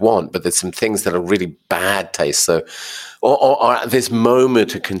 maybe I'd want, but there's some things that are really bad taste. So, or at this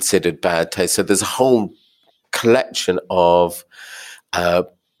moment are considered bad taste. So there's a whole collection of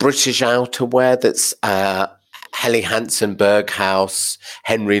British outerwear that's Helly Hansen, Berghaus,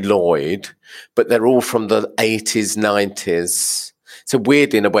 Henry Lloyd, but they're all from the 80s, 90s. So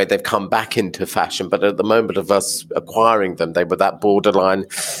weirdly, in a way, they've come back into fashion, but at the moment of us acquiring them, they were that borderline,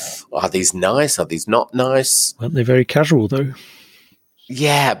 are these nice? Are these not nice? Weren't they very casual, though?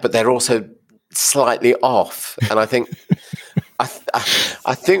 Yeah, but they're also slightly off. And I think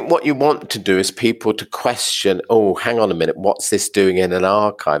I think what you want to do is people to question, oh, hang on a minute, what's this doing in an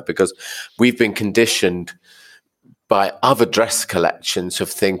archive? Because we've been conditioned by other dress collections of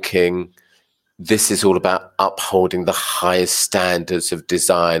thinking this is all about upholding the highest standards of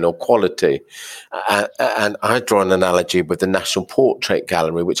design or quality. And I draw an analogy with the National Portrait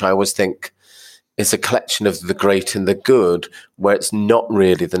Gallery, which I always think is a collection of the great and the good, where it's not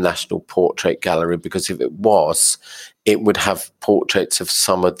really the National Portrait Gallery, because if it was, it would have portraits of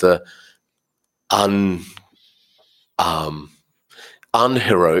some of the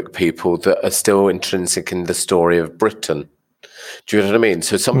unheroic people that are still intrinsic in the story of Britain. Do you know what I mean?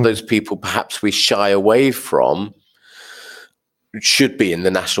 So some of those people perhaps we shy away from should be in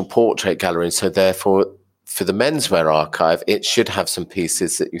the National Portrait Gallery. And so therefore, for the menswear archive, it should have some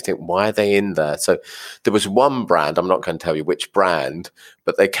pieces that you think, why are they in there? So there was one brand, I'm not going to tell you which brand,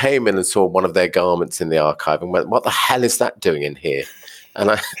 but they came in and saw one of their garments in the archive and went, what the hell is that doing in here?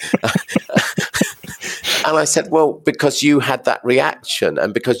 And I said, well, because you had that reaction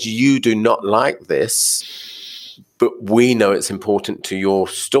and because you do not like this, but we know it's important to your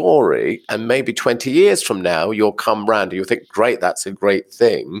story, and maybe 20 years from now, you'll come round and you'll think, great, that's a great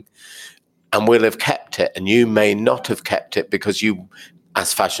thing, and we'll have kept it, and you may not have kept it because you,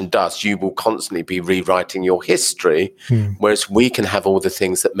 as fashion does, you will constantly be rewriting your history, whereas we can have all the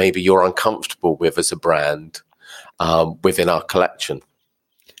things that maybe you're uncomfortable with as a brand within our collection.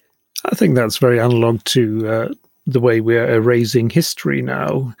 I think that's very analog to the way we're erasing history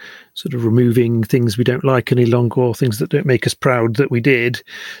now, sort of removing things we don't like any longer or things that don't make us proud that we did.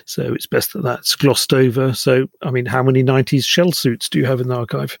 So it's best that that's glossed over. So, I mean, how many 90s shell suits do you have in the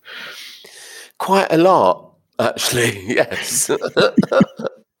archive? Quite a lot, actually, yes.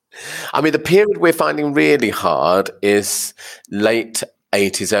 I mean, the period we're finding really hard is late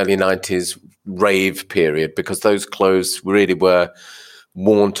 80s, early 90s rave period, because those clothes really were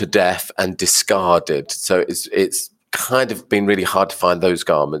worn to death and discarded. So it's kind of been really hard to find those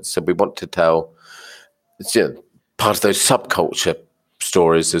garments. So we want to tell part of those subculture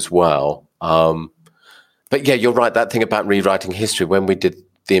stories as well. But yeah, you're right. That thing about rewriting history, when we did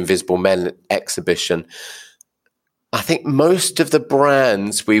the Invisible Men exhibition, I think most of the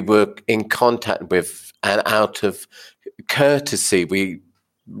brands we were in contact with, and out of courtesy, we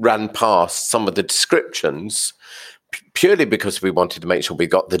ran past some of the descriptions purely because we wanted to make sure we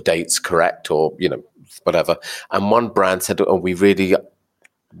got the dates correct, or, whatever. And one brand said, oh, we really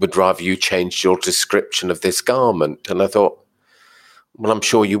would rather you change your description of this garment. And I thought, well, I'm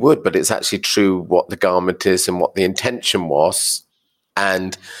sure you would, but it's actually true what the garment is and what the intention was.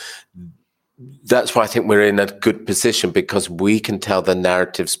 And that's why I think we're in a good position, because we can tell the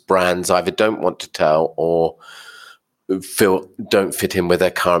narratives brands either don't want to tell or feel don't fit in with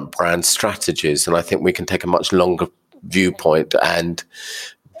their current brand strategies. And I think we can take a much longer viewpoint and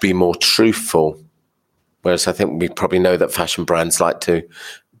be more truthful. Whereas I think we probably know that fashion brands like to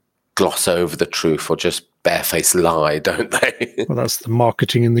gloss over the truth or just barefaced lie, don't they? Well, that's the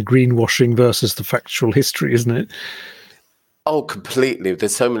marketing and the greenwashing versus the factual history, isn't it? Oh, completely.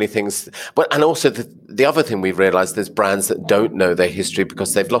 There's so many things. But and also the other thing we've realized, there's brands that don't know their history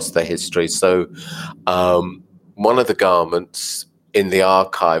because they've lost their history. So one of the garments in the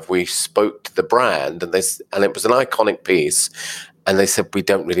archive, we spoke to the brand and it was an iconic piece. And they said, we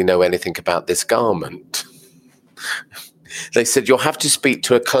don't really know anything about this garment. They said, you'll have to speak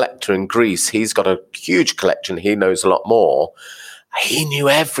to a collector in Greece. He's got a huge collection. He knows a lot more. He knew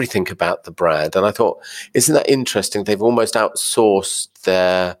everything about the brand. And I thought, isn't that interesting? They've almost outsourced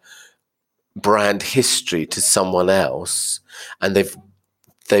their brand history to someone else. And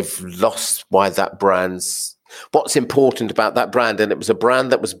they've lost why that brand's, what's important about that brand. And it was a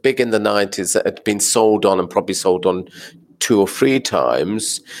brand that was big in the 90s that had been sold on and probably sold on 2 or 3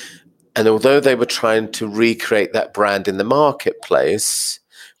 times. And although they were trying to recreate that brand in the marketplace,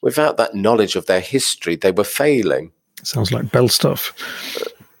 without that knowledge of their history, they were failing. Sounds like Bell stuff.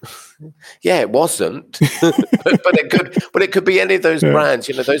 Yeah, it wasn't, but it could be any of those brands.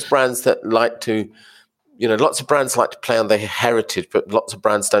 Those brands that like to, lots of brands like to play on their heritage, but lots of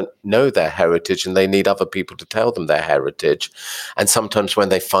brands don't know their heritage, and they need other people to tell them their heritage. And sometimes when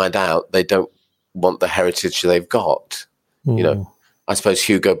they find out, they don't want the heritage they've got. I suppose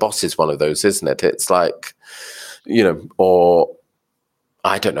Hugo Boss is one of those, isn't it? It's like, or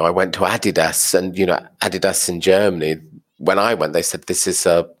I don't know. I went to Adidas, and Adidas in Germany. When I went, they said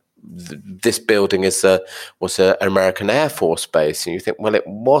this building was an American Air Force base, and you think, well, it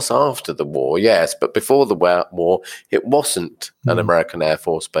was after the war, yes, but before the war, it wasn't an American Air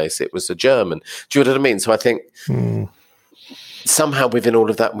Force base; it was a German. Do you know what I mean? So I think somehow within all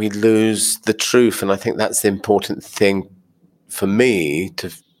of that, we lose the truth, and I think that's the important thing for me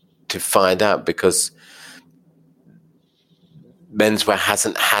to find out, because menswear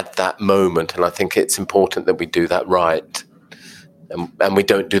hasn't had that moment, and I think it's important that we do that right. And we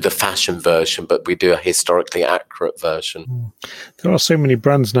don't do the fashion version, but we do a historically accurate version. There are so many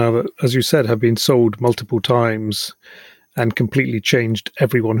brands now that, as you said, have been sold multiple times and completely changed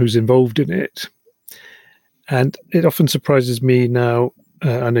everyone who's involved in it. And it often surprises me now.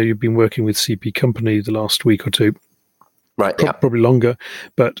 I know you've been working with CP Company the last week or two, right? Probably longer,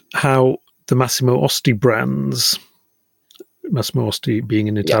 but how the Massimo Osti brands, Massimo Osti being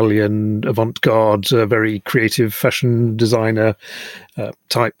an Italian avant-garde, very creative fashion designer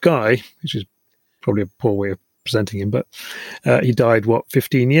type guy, which is probably a poor way of presenting him, but he died,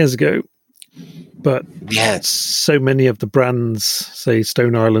 15 years ago? But so many of the brands, say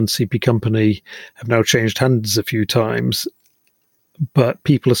Stone Island, CP Company, have now changed hands a few times, but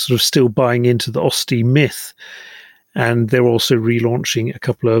people are sort of still buying into the Osti myth, and they're also relaunching a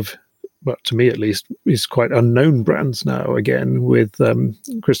couple of, but to me at least, is quite unknown brands now again, with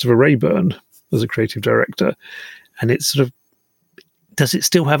Christopher Rayburn as a creative director. And it's sort of, does it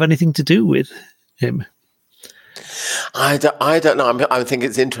still have anything to do with him? I don't know. I think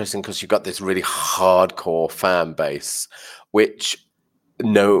it's interesting because you've got this really hardcore fan base, which,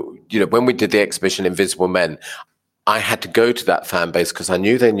 when we did the exhibition Invisible Men, I had to go to that fan base because I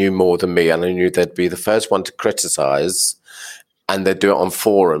knew they knew more than me, and I knew they'd be the first one to criticize. And they'd do it on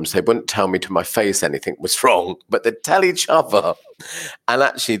forums. They wouldn't tell me to my face anything was wrong, but they'd tell each other. And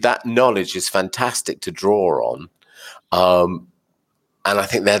actually, that knowledge is fantastic to draw on. And I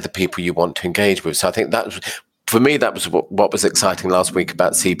think they're the people you want to engage with. So I think for me, that was what was exciting last week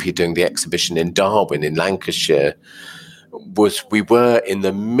about CP doing the exhibition in Darwin, in Lancashire, was we were in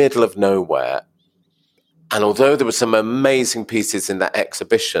the middle of nowhere. And although there were some amazing pieces in that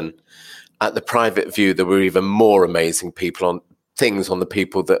exhibition, at the private view, there were even more amazing things on the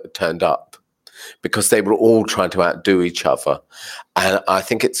people that turned up, because they were all trying to outdo each other. And I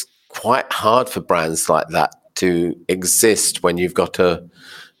think it's quite hard for brands like that to exist when you've got a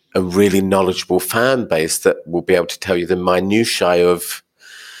really knowledgeable fan base that will be able to tell you the minutiae of,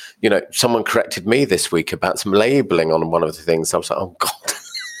 someone corrected me this week about some labeling on one of the things. I was like, oh God,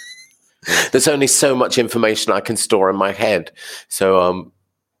 there's only so much information I can store in my head. So,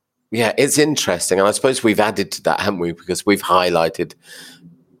 yeah, it's interesting. And I suppose we've added to that, haven't we? Because we've highlighted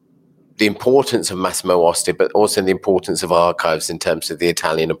the importance of Massimo Osti, but also the importance of archives in terms of the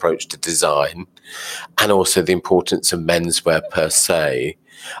Italian approach to design, and also the importance of menswear per se.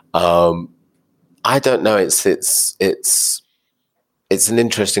 I don't know. It's an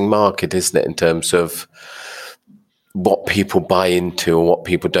interesting market, isn't it, in terms of what people buy into and what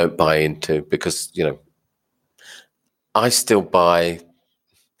people don't buy into? Because, I still buy.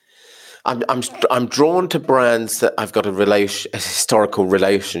 I'm drawn to brands that I've got a historical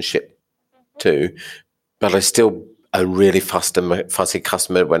relationship to, but I still a really fussy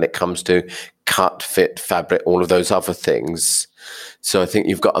customer when it comes to cut, fit, fabric, all of those other things. So I think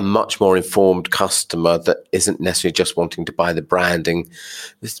you've got a much more informed customer that isn't necessarily just wanting to buy the branding,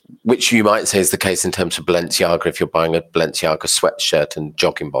 which you might say is the case in terms of Balenciaga if you're buying a Balenciaga sweatshirt and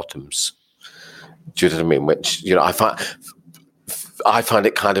jogging bottoms. Do you know what I mean? Which, I find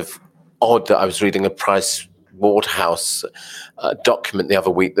it kind of odd that I was reading a Price Waterhouse document the other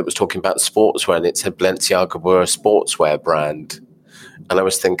week that was talking about sportswear, and it said Balenciaga were a sportswear brand. And I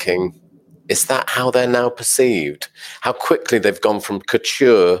was thinking, is that how they're now perceived? How quickly they've gone from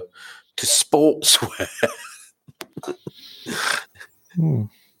couture to sportswear?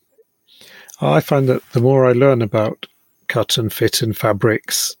 I find that the more I learn about cut and fit and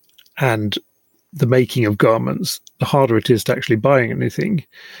fabrics and the making of garments, the harder it is to actually buying anything,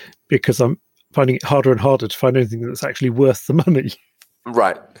 because I'm finding it harder and harder to find anything that's actually worth the money.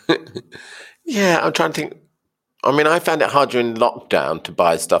 Right. Yeah, I'm trying to think. I mean, I found it harder in lockdown to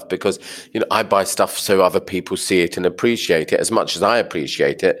buy stuff because, I buy stuff so other people see it and appreciate it as much as I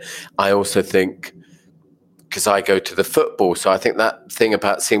appreciate it. I also think, because I go to the football, so I think that thing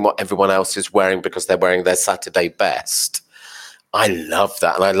about seeing what everyone else is wearing because they're wearing their Saturday best, I love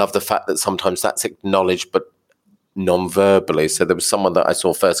that. And I love the fact that sometimes that's acknowledged, but non-verbally. So there was someone that I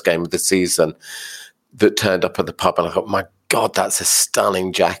saw first game of the season that turned up at the pub, and I thought, my God, that's a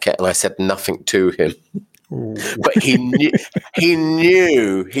stunning jacket. And I said nothing to him. But he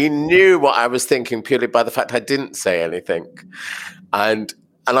knew what I was thinking purely by the fact I didn't say anything. And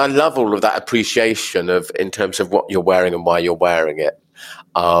I love all of that appreciation in terms of what you're wearing and why you're wearing it.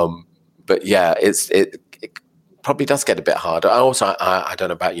 But yeah, it probably does get a bit harder. I don't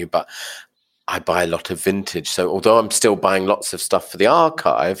know about you, but I buy a lot of vintage. So although I'm still buying lots of stuff for the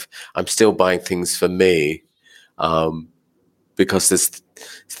archive, I'm still buying things for me, because there's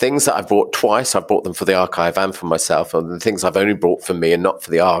things that I've bought twice. I've bought them for the archive and for myself, and the things I've only bought for me and not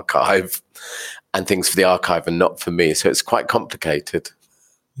for the archive, and things for the archive and not for me. So it's quite complicated.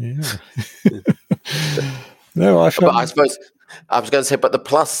 Yeah. No, But I suppose I was going to say, but the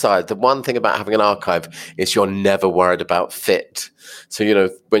plus side, the one thing about having an archive is you're never worried about fit. So,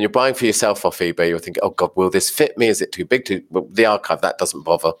 when you're buying for yourself off eBay, you're thinking, oh God, will this fit me? Is it too big? Well, the archive, that doesn't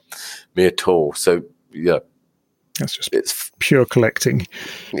bother me at all. So, yeah. That's just pure collecting.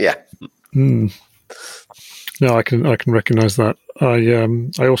 Yeah. No, I can recognize that.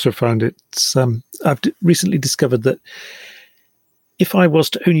 I also found I've recently discovered that if I was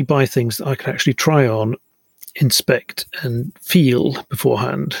to only buy things that I could actually try on, inspect and feel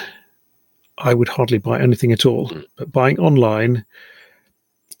beforehand, I would hardly buy anything at all. But buying online,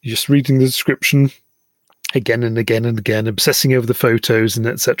 just reading the description again and again and again, obsessing over the photos and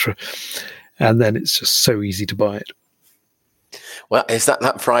etc. And then it's just so easy to buy it. Well, is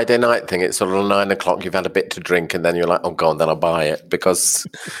that Friday night thing? It's sort of 9 o'clock, you've had a bit to drink, and then you're like, oh, God, then I'll buy it. Because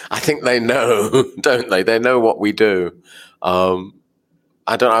I think they know, don't they? They know what we do. I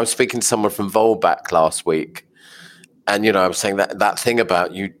was speaking to someone from Volback last week, and, I was saying that thing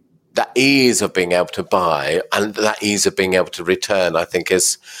about that ease of being able to buy and that ease of being able to return, I think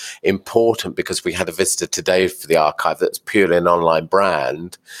is important, because we had a visitor today for the archive that's purely an online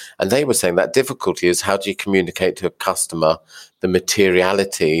brand. And they were saying that difficulty is, how do you communicate to a customer the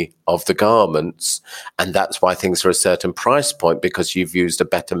materiality of the garments? And that's why things are a certain price point, because you've used a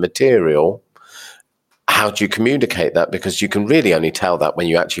better material. How do you communicate that? Because you can really only tell that when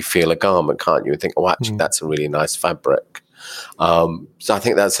you actually feel a garment, can't you? And think, oh, actually, that's a really nice fabric. So I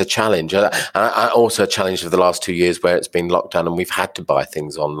think that's a challenge. Also a challenge of the last 2 years where it's been locked down and we've had to buy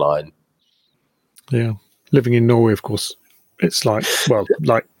things online. Yeah. Living in Norway, of course, it's like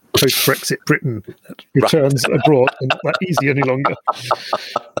post-Brexit Britain, returns abroad are not that easy any longer.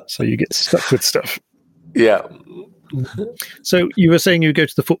 So you get stuck with stuff. Yeah. So you were saying you go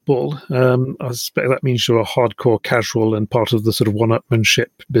to the football. I suspect that means you're a hardcore casual and part of the sort of one-upmanship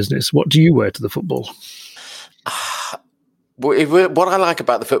business. What do you wear to the football? What I like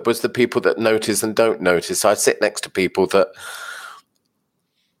about the football is the people that notice and don't notice. So I sit next to people that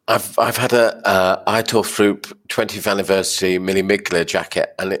I've had a Eitor Thrupp 20th anniversary Millie Migler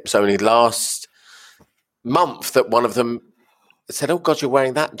jacket, and it was only last month that one of them said, oh God, you're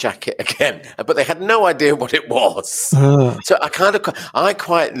wearing that jacket again. But they had no idea what it was. So I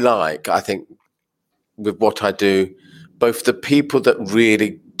quite like, I think, with what I do, both the people that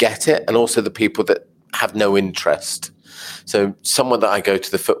really get it and also the people that have no interest. So someone that I go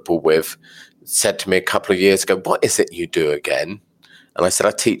to the football with said to me a couple of years ago, what is it you do again? And I said,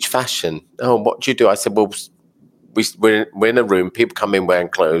 I teach fashion. Oh, what do you do? I said, well, we're in a room, people come in wearing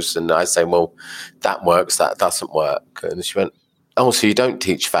clothes, and I say, well, that works, that doesn't work. And she went, oh, so you don't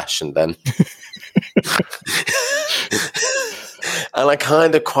teach fashion then? And I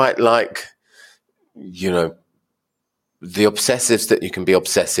kind of quite like, the obsessives that you can be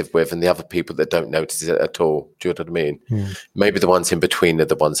obsessive with and the other people that don't notice it at all. Do you know what I mean? Maybe the ones in between are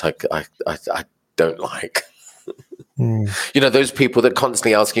the ones I don't like. Those people that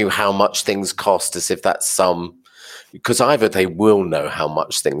constantly ask you how much things cost, as if that's because either they will know how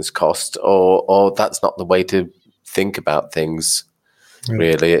much things cost or that's not the way to think about things.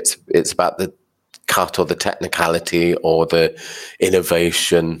 Really, it's about the cut or the technicality or the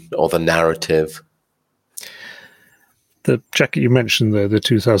innovation or the narrative. The jacket you mentioned there, the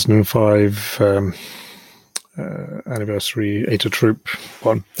 2005 anniversary Eitor Thrupp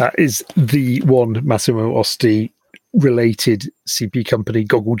one, that is the one Massimo Osti related CP company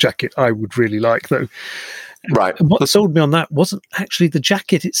goggle jacket I would really like, though. Right. And what sold me on that wasn't actually the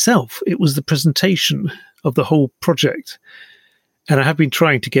jacket itself, it was the presentation of the whole project. And I have been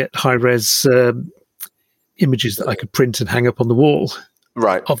trying to get high-res images that I could print and hang up on the wall,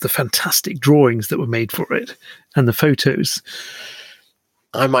 right, of the fantastic drawings that were made for it and the photos.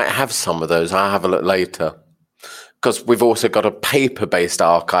 I might have some of those. I'll have a look later, because we've also got a paper-based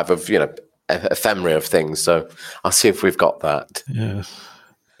archive of, ephemera of things. So I'll see if we've got that. Yeah.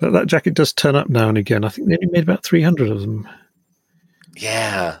 But that jacket does turn up now and again. I think they only made about 300 of them.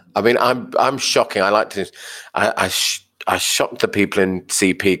 Yeah. I mean, I'm shocking. I like to... I shocked the people in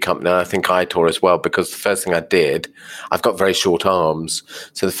CP Company, and I think iTor as well, because the first thing I did, I've got very short arms,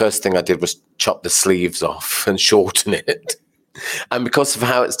 so the first thing I did was chop the sleeves off and shorten it. And because of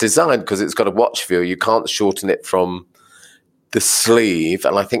how it's designed, because it's got a watch view, you can't shorten it from the sleeve,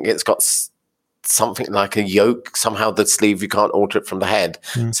 and I think it's got something like a yoke. Somehow the sleeve, you can't alter it from the head.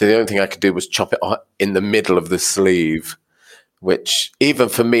 So the only thing I could do was chop it in the middle of the sleeve, which even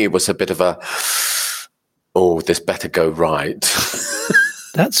for me was a bit of a, oh, this better go right.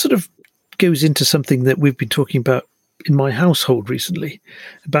 That sort of goes into something that we've been talking about in my household recently,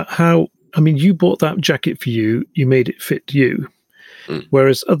 about how, I mean, you bought that jacket for you, you made it fit you.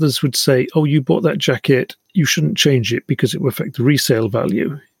 Whereas others would say, oh, you bought that jacket, you shouldn't change it because it will affect the resale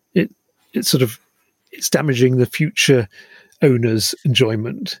value. It's sort of, it's damaging the future owner's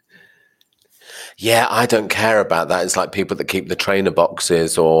enjoyment. Yeah, I don't care about that. It's like people that keep the trainer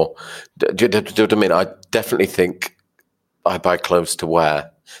boxes, or do you know what I mean? I definitely think I buy clothes to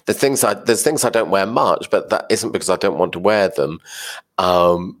wear. There's things I don't wear much, but that isn't because I don't want to wear them,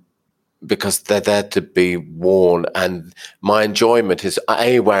 because they're there to be worn, and my enjoyment is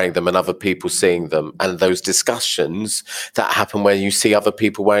wearing them and other people seeing them, and those discussions that happen where you see other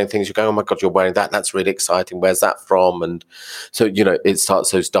people wearing things, you go, oh my God, you're wearing that, that's really exciting, where's that from? And so, it starts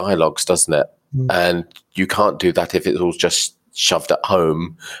those dialogues, doesn't it? And you can't do that if it's all just shoved at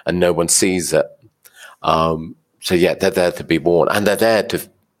home and no one sees it. So yeah, they're there to be worn, and they're there to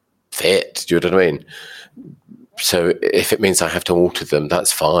fit. Do you know what I mean? So if it means I have to alter them,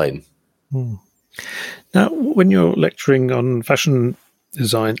 that's fine. Now, when you're lecturing on fashion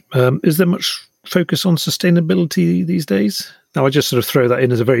design, is there much focus on sustainability these days? Now, I just sort of throw that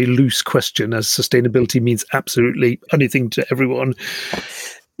in as a very loose question, as sustainability means absolutely anything to everyone.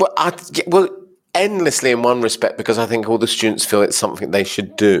 Well, endlessly in one respect, because I think all the students feel it's something they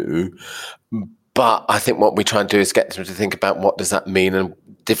should do. But I think what we try and do is get them to think about what does that mean and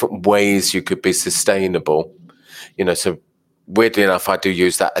different ways you could be sustainable. So weirdly enough, I do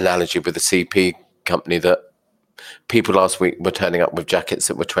use that analogy with the CP Company, that people last week were turning up with jackets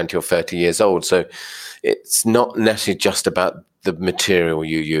that were 20 or 30 years old. So it's not necessarily just about the material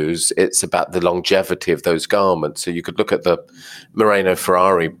you use, it's about the longevity of those garments. So you could look at the Moreno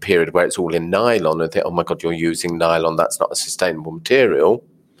Ferrari period where it's all in nylon and think, oh my God, you're using nylon, that's not a sustainable material.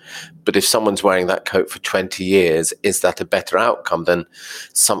 But if someone's wearing that coat for 20 years, is that a better outcome than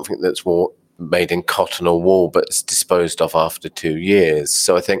something that's more made in cotton or wool but it's disposed of after 2 years?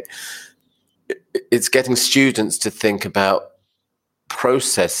 So I think it's getting students to think about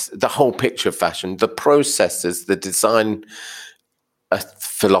the whole picture of fashion, the processes, the design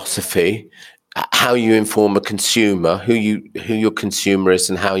philosophy, how you inform a consumer, who your consumer is,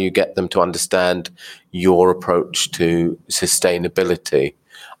 and how you get them to understand your approach to sustainability.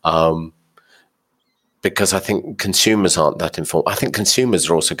 Because I think consumers aren't that informed. I think consumers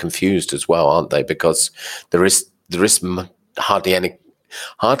are also confused as well, aren't they? Because there is hardly any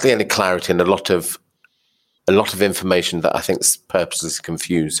clarity and a lot of information that I think is purposely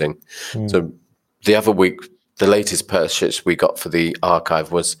confusing. So the other week, the latest purchase we got for the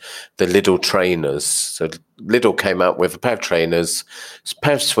archive was the Lidl trainers. So Lidl came out with a pair of trainers, a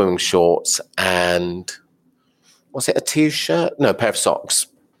pair of swimming shorts, and was it a t-shirt? No, a pair of socks.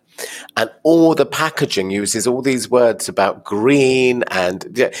 And all the packaging uses all these words about green, and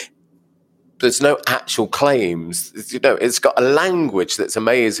there's no actual claims. It's got a language that's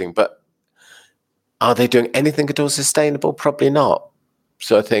amazing, but are they doing anything at all sustainable? Probably not.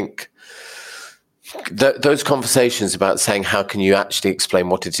 So I think those conversations about saying how can you actually explain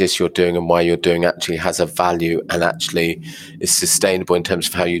what it is you're doing and why you're doing actually has a value and actually is sustainable in terms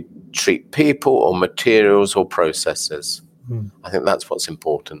of how you treat people or materials or processes. I think that's what's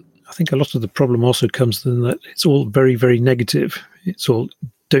important. I think a lot of the problem also comes in that it's all very, very negative. It's all,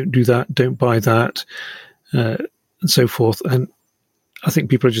 don't do that, don't buy that, and so forth. And I think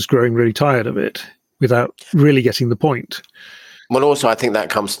people are just growing really tired of it without really getting the point. Well, also, I think that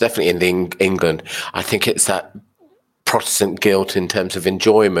comes definitely in England. I think it's that Protestant guilt in terms of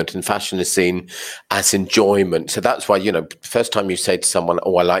enjoyment, and fashion is seen as enjoyment. So that's why, the first time you say to someone,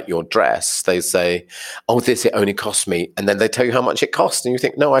 oh, I like your dress, they say, oh, it only cost me. And then they tell you how much it costs. And you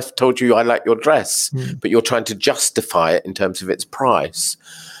think, no, I've told you I like your dress, but you're trying to justify it in terms of its price.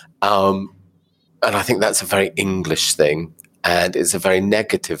 And I think that's a very English thing. And it's a very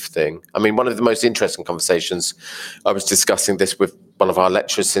negative thing. I mean, one of the most interesting conversations, I was discussing this with one of our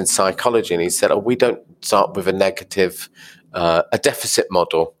lecturers in psychology, and he said, oh, we don't start with a negative, a deficit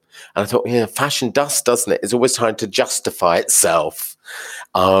model. And I thought, fashion doesn't it? It's always trying to justify itself.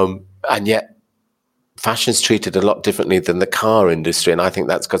 And yet fashion's treated a lot differently than the car industry. And I think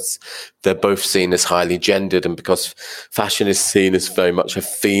that's because they're both seen as highly gendered, and because fashion is seen as very much a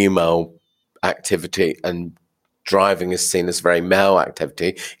female activity and driving is seen as very male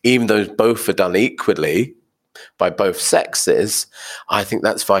activity, even though both are done equally by both sexes. I think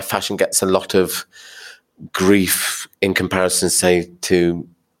that's why fashion gets a lot of grief in comparison, say, to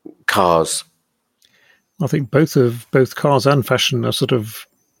cars. I think both cars and fashion are sort of,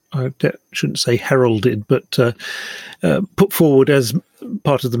 I shouldn't say heralded, but put forward as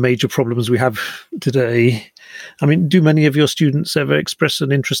part of the major problems we have today. I mean, do many of your students ever express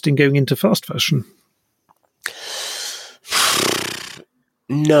an interest in going into fast fashion?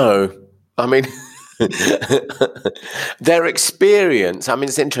 No. I mean, their experience, I mean,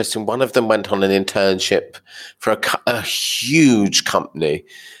 it's interesting. One of them went on an internship for a huge company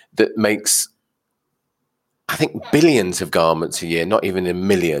that makes, I think, billions of garments a year, not even in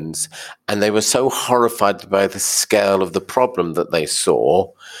millions. And they were so horrified by the scale of the problem that they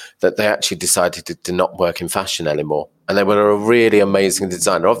saw that they actually decided to not work in fashion anymore. And they were a really amazing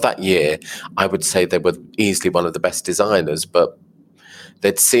designer. Of that year, I would say they were easily one of the best designers, but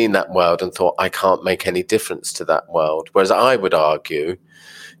they'd seen that world and thought, I can't make any difference to that world. Whereas I would argue,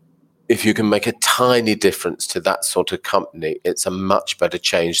 if you can make a tiny difference to that sort of company, it's a much better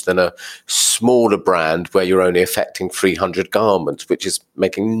change than a smaller brand where you're only affecting 300 garments, which is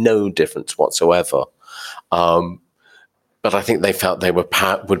making no difference whatsoever. But I think they felt they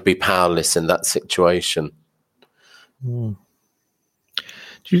would be powerless in that situation. What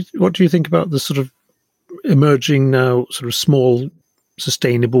do you think about the sort of emerging now sort of small,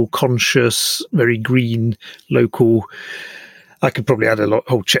 sustainable, conscious, very green, local, I could probably add a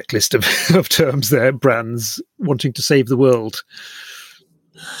whole checklist of terms there, brands wanting to save the world?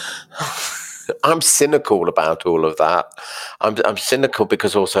 I'm cynical about all of that. I'm cynical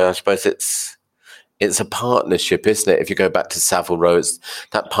because also I suppose it's a partnership, isn't it? If you go back to Savile Row, it's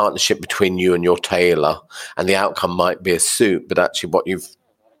that partnership between you and your tailor, and the outcome might be a suit, but actually what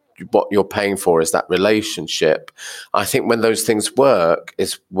you're paying for is that relationship. I think when those things work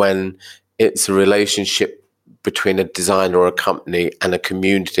is when it's a relationship between a designer or a company and a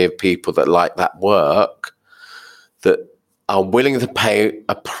community of people that like that work, that are willing to pay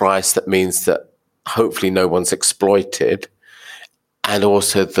a price that means that hopefully no one's exploited, and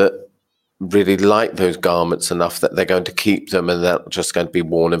also that really like those garments enough that they're going to keep them and they're not just going to be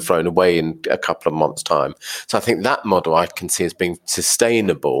worn and thrown away in a couple of months' time. So I think that model I can see as being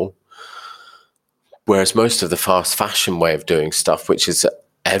sustainable, whereas most of the fast fashion way of doing stuff, which is at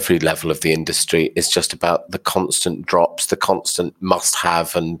every level of the industry, is just about the constant drops, the constant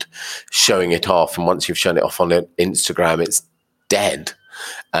must-have and showing it off. And once you've shown it off on Instagram, it's dead.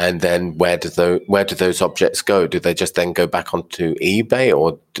 And then where do those objects go? Do they just then go back onto eBay,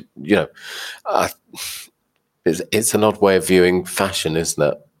 or it's an odd way of viewing fashion, isn't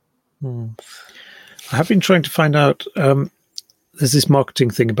it? I have been trying to find out. There's this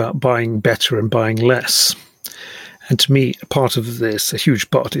marketing thing about buying better and buying less, and to me, a part of this, a huge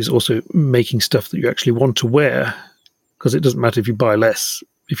part, is also making stuff that you actually want to wear, because it doesn't matter if you buy less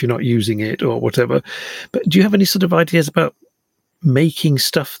if you're not using it or whatever. But do you have any sort of ideas about making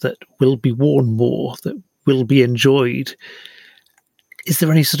stuff that will be worn more, that will be enjoyed? Is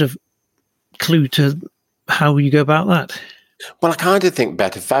there any sort of clue to how you go about that? Well, I kind of think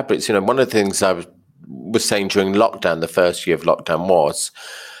better fabrics. One of the things I was saying during lockdown, the first year of lockdown, was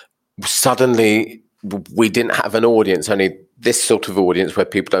suddenly we didn't have an audience, only this sort of audience where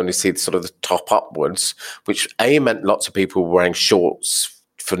people only see the sort of the top upwards, which meant lots of people were wearing shorts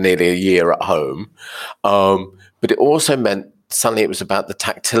for nearly a year at home. But it also meant suddenly it was about the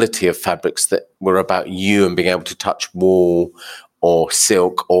tactility of fabrics that were about you and being able to touch wool or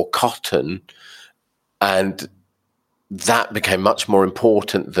silk or cotton. And that became much more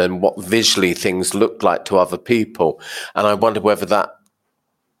important than what visually things looked like to other people. And I wonder whether that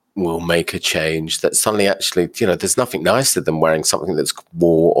will make a change, that suddenly actually, there's nothing nicer than wearing something that's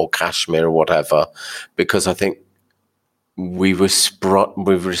wool or cashmere or whatever, because I think we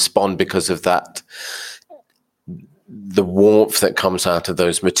respond because of that, the warmth that comes out of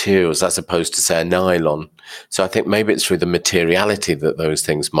those materials as opposed to, say, a nylon. So I think maybe it's through the materiality that those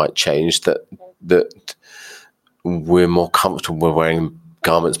things might change, that we're more comfortable wearing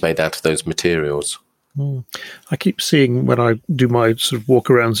garments made out of those materials. I keep seeing when I do my sort of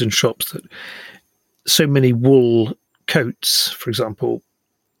walk-arounds in shops that so many wool coats, for example,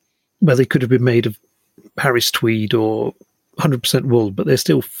 where they could have been made of Paris tweed or 100% wool, but they're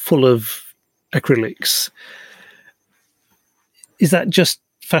still full of acrylics. Is that just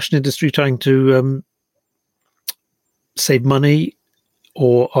fashion industry trying to save money,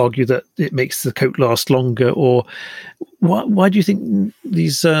 or argue that it makes the coat last longer? Or why do you think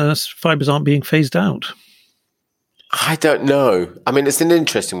these fibres aren't being phased out? I don't know. I mean, it's an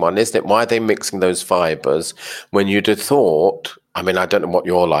interesting one, isn't it? Why are they mixing those fibres when you'd have thought, I mean, I don't know what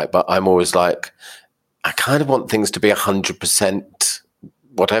you're like, but I'm always like, I kind of want things to be 100%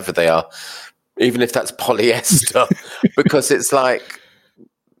 whatever they are, even if that's polyester, because it's like,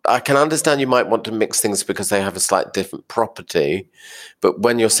 I can understand you might want to mix things because they have a slight different property, but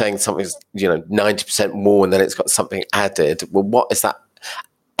when you're saying something's 90% more and then it's got something added, well, what is that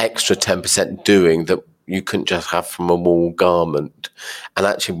extra 10% doing that you couldn't just have from a wool garment? And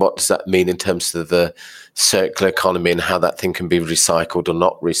actually, what does that mean in terms of the circular economy and how that thing can be recycled or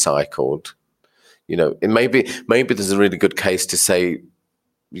not recycled? It maybe there's a really good case to say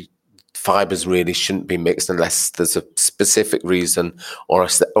fibres really shouldn't be mixed unless there's a specific reason, or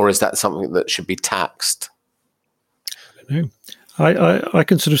is that something that should be taxed? I don't know. I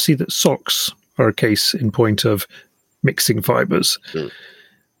can sort of see that socks are a case in point of mixing fibres.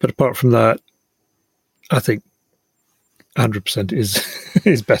 But apart from that, I think 100%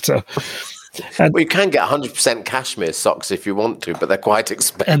 is better. Well, you can get 100% cashmere socks if you want to, but they're quite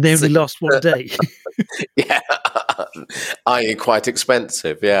expensive. And they only last one day. Yeah, i.e. quite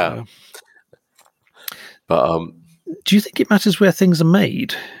expensive, yeah. But do you think it matters where things are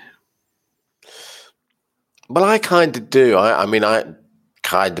made? Well, I kind of do. I mean, I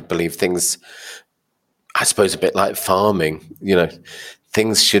kind of believe things, I suppose, a bit like farming.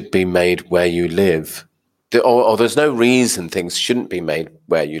 Things should be made where you live. Or there's no reason things shouldn't be made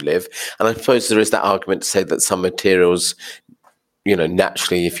where you live. And I suppose there is that argument to say that some materials,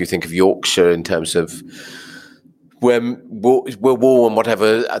 naturally, if you think of Yorkshire in terms of where wool and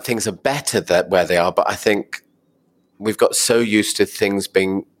whatever, things are better where they are. But I think we've got so used to things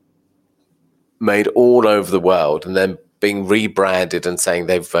being made all over the world and then being rebranded and saying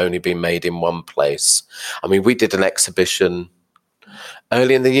they've only been made in one place. I mean, we did an exhibition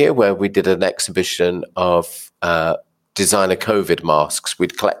early in the year where we did an exhibition of designer COVID masks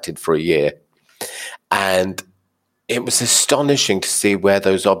we'd collected for a year. And it was astonishing to see where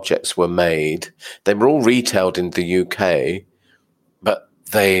those objects were made. They were all retailed in the UK, but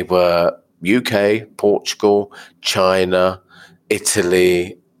they were UK, Portugal, China,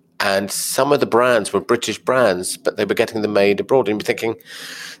 Italy, and some of the brands were British brands, but they were getting them made abroad. And you're thinking,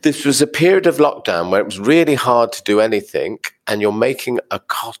 this was a period of lockdown where it was really hard to do anything, and you're making a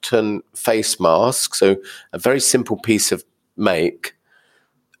cotton face mask, so a very simple piece of make,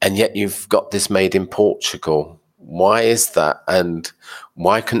 and yet you've got this made in Portugal. Why is that? And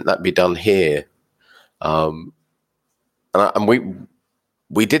why couldn't that be done here? And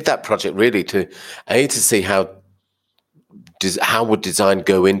we did that project really to see how would design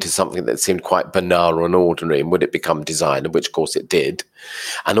go into something that seemed quite banal and ordinary, and would it become design, which of course it did,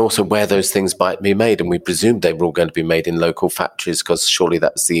 and also where those things might be made. And we presumed they were all going to be made in local factories because surely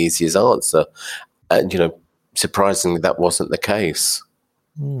that's the easiest answer. And, surprisingly, that wasn't the case.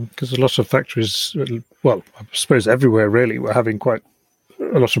 Because a lot of factories, well, I suppose everywhere really, were having quite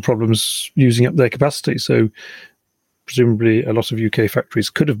a lot of problems using up their capacity. So presumably a lot of UK factories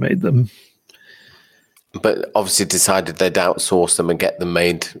could have made them. But obviously decided they'd outsource them and get them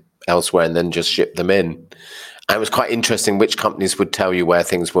made elsewhere and then just ship them in. And it was quite interesting which companies would tell you where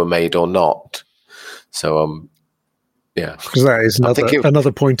things were made or not. So, yeah. Because that is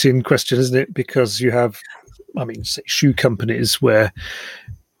another point in question, isn't it? Because you have, say, shoe companies where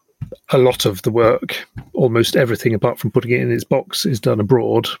a lot of the work, almost everything apart from putting it in its box, is done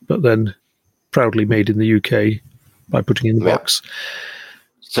abroad, but then proudly made in the UK by putting it in the box.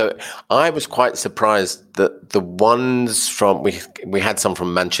 So I was quite surprised that the ones from, we had some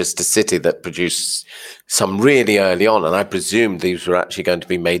from Manchester City that produced some really early on, and I presumed these were actually going to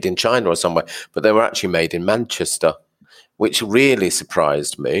be made in China or somewhere, but they were actually made in Manchester, which really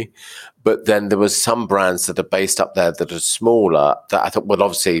surprised me. But then there was some brands that are based up there that are smaller that I thought, well,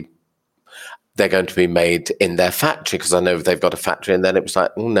 obviously they're going to be made in their factory because I know they've got a factory. And then it was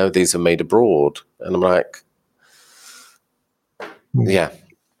like, oh no, these are made abroad. And I'm like, yeah.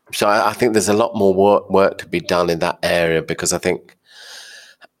 So I think there's a lot more work to be done in that area, because I think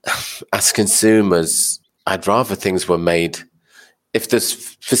as consumers, I'd rather things were made. If there's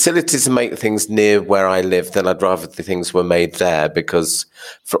facilities to make things near where I live, then I'd rather the things were made there, because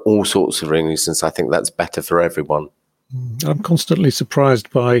for all sorts of reasons, I think that's better for everyone. I'm constantly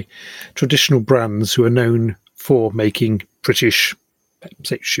surprised by traditional brands who are known for making British,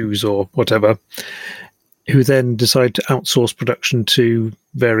 say, shoes or whatever, who then decide to outsource production to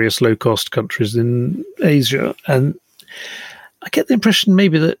various low-cost countries in Asia. And I get the impression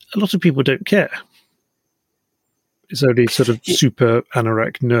maybe that a lot of people don't care. It's only sort of super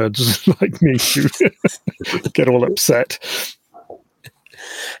anorak nerds like me who get all upset.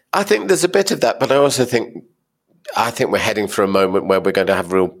 I think there's a bit of that, but I also think we're heading for a moment where we're going to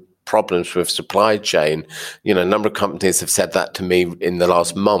have real problems with supply chain. You know, a number of companies have said that to me in the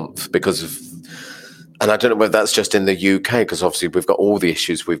last month because of, and I don't know whether that's just in the UK, because obviously we've got all the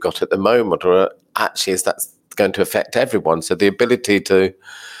issues we've got at the moment, or actually is that going to affect everyone? So the ability to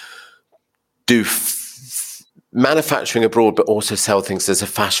do manufacturing abroad, but also sell things as a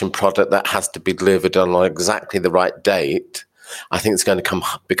fashion product that has to be delivered on exactly the right date, I think it's going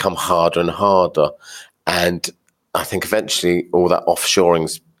to become harder and harder. And I think eventually all that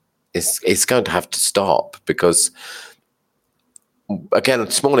offshoring is going to have to stop, because, again,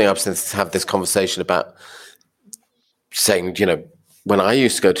 this morning I was going to have this conversation about saying, you know, when I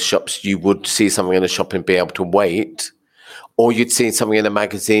used to go to shops, you would see something in a shop and be able to wait, or you'd see something in a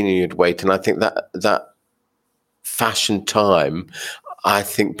magazine and you'd wait. And I think that fashion time, I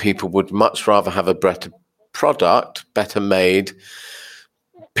think people would much rather have a better product, better made,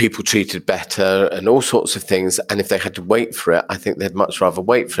 people treated better and all sorts of things. And if they had to wait for it, I think they'd much rather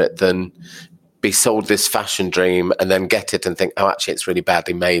wait for it than be sold this fashion dream and then get it and think, oh, actually, it's really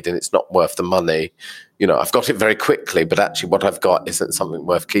badly made and it's not worth the money. You know, I've got it very quickly, but actually what I've got isn't something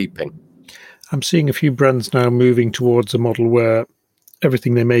worth keeping. I'm seeing a few brands now moving towards a model where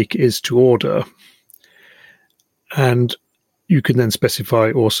everything they make is to order. And you can then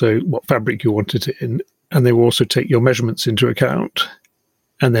specify also what fabric you want it in, and they will also take your measurements into account.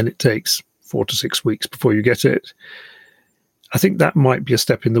 And then it takes 4 to 6 weeks before you get it. I think that might be a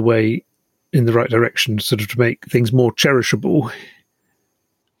step in the right direction, sort of to make things more cherishable.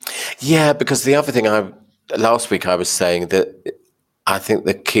 Yeah, because the other thing last week I was saying that I think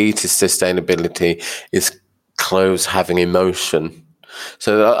the key to sustainability is clothes having emotion.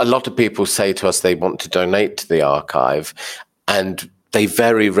 So a lot of people say to us they want to donate to the archive, and they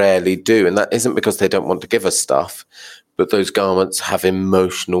very rarely do. And that isn't because they don't want to give us stuff, but those garments have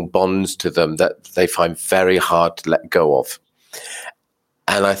emotional bonds to them that they find very hard to let go of.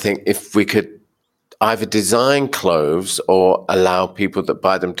 And I think if we could either design clothes or allow people that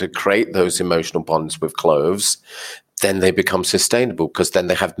buy them to create those emotional bonds with clothes, then they become sustainable, because then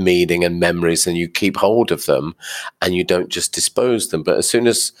they have meaning and memories and you keep hold of them and you don't just dispose them. But as soon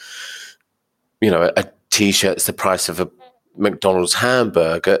as, you know, a T-shirt's the price of a McDonald's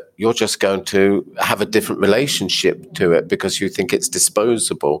hamburger, you're just going to have a different relationship to it because you think it's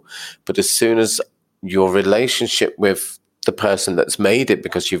disposable. But as soon as your relationship with the person that's made it,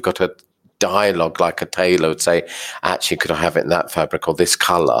 because you've got a dialogue like a tailor would say, actually, could I have it in that fabric or this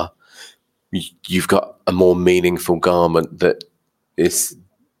color? You've got a more meaningful garment that is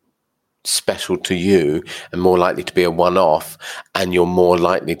special to you and more likely to be a one-off, and you're more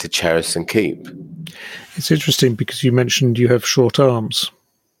likely to cherish and keep. It's interesting because you mentioned you have short arms,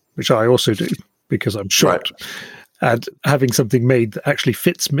 which I also do because I'm short. Right. And having something made that actually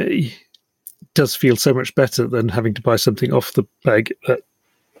fits me does feel so much better than having to buy something off the peg that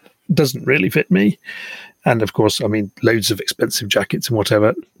doesn't really fit me. And of course, I mean, loads of expensive jackets and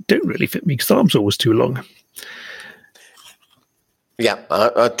whatever don't really fit me because the arms are always too long. Yeah,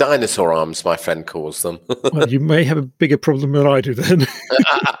 dinosaur arms, my friend calls them. Well, you may have a bigger problem than I do then.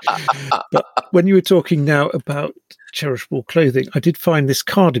 But when you were talking now about cherishable clothing, I did find this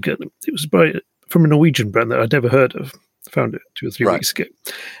cardigan. It was from a Norwegian brand that I'd never heard of. I found it 2 or 3 weeks ago.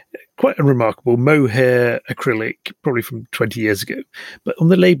 Quite a remarkable mohair acrylic, probably from 20 years ago. But on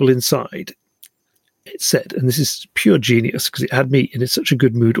the label inside, it said, and this is pure genius because it had me in such a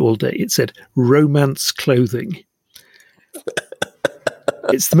good mood all day, it said, romance clothing.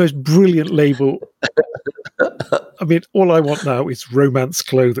 It's the most brilliant label. I mean, all I want now is romance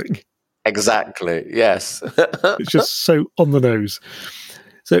clothing. Exactly, yes. It's just so on the nose.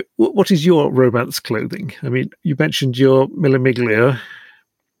 So what is your romance clothing? I mean, you mentioned your Mille Miglia.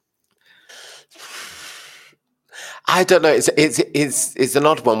 I don't know. It's an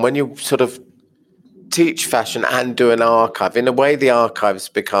odd one. When you sort of teach fashion and do an archive, in a way the archives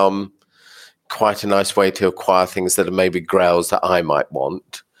become quite a nice way to acquire things that are maybe grails that I might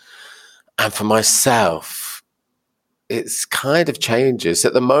want. And for myself, it's kind of changes.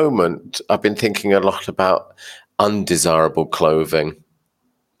 At the moment, I've been thinking a lot about undesirable clothing.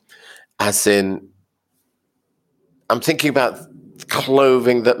 As in, I'm thinking about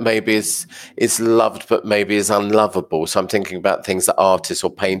clothing that maybe is loved but maybe is unlovable. So I'm thinking about things that artists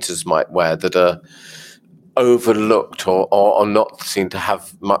or painters might wear that are overlooked or not seen to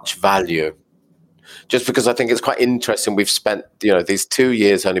have much value. Just because I think it's quite interesting. We've spent, these 2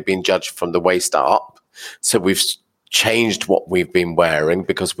 years only being judged from the waist up. So we've changed what we've been wearing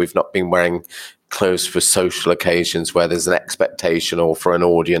because we've not been wearing clothes for social occasions where there's an expectation, or for an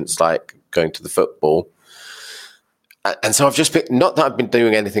audience like going to the football. And so I've just been, not that I've been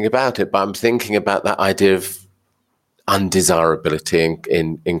doing anything about it, but I'm thinking about that idea of undesirability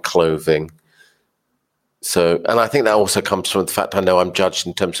in clothing. So, and I think that also comes from the fact I know I'm judged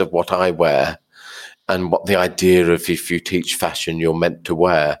in terms of what I wear and what the idea of, if you teach fashion, you're meant to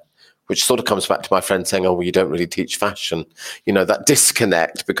wear, which sort of comes back to my friend saying, oh, well, you don't really teach fashion. You know, that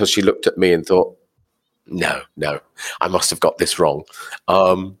disconnect, because she looked at me and thought, no, I must have got this wrong.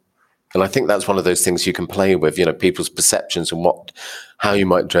 And I think that's one of those things you can play with, you know, people's perceptions and how you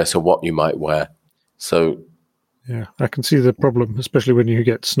might dress or what you might wear. So, yeah, I can see the problem, especially when you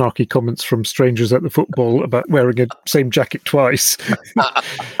get snarky comments from strangers at the football about wearing a same jacket twice.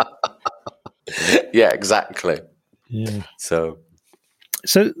 Yeah, exactly. Yeah. So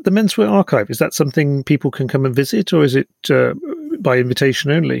the Menswear Archive, is that something people can come and visit, or is it by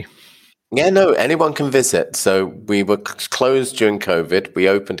invitation only? Yeah, no, anyone can visit. So we were closed during COVID. We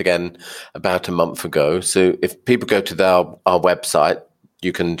opened again about a month ago. So if people go to our website,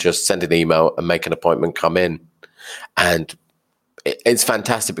 you can just send an email and make an appointment, come in. And it's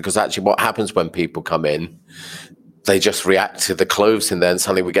fantastic, because actually what happens when people come in, they just react to the clothes in there, and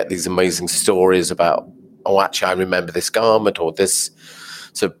suddenly we get these amazing stories about, oh, actually, I remember this garment or this.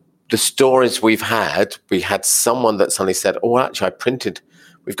 So the stories we had someone that suddenly said, oh, actually,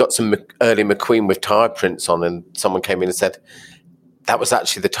 we've got some early McQueen with tire prints on, and someone came in and said, that was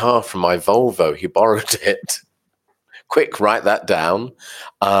actually the tire from my Volvo. He borrowed it. Quick, write that down.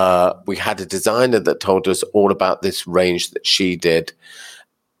 We had a designer that told us all about this range that she did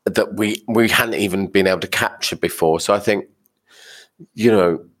that we hadn't even been able to capture before. So I think, you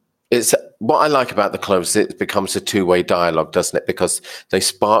know, it's what I like about the clothes. It becomes a two-way dialogue, doesn't it? Because they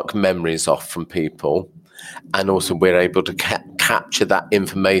spark memories off from people. And also we're able to capture that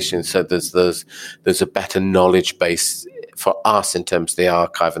information. So there's a better knowledge base for us in terms of the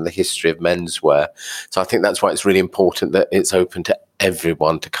archive and the history of menswear. So I think that's why it's really important that it's open to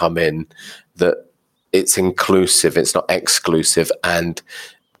everyone to come in, that it's inclusive, it's not exclusive. And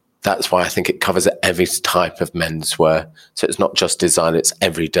that's why I think it covers every type of menswear. So it's not just design, it's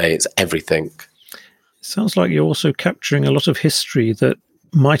every day, it's everything. It sounds like you're also capturing a lot of history that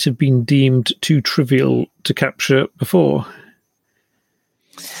might have been deemed too trivial to capture before.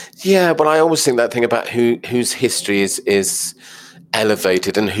 Yeah, but I always think that thing about whose history is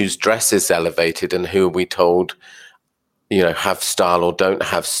elevated and whose dress is elevated, and who are we told, you know, have style or don't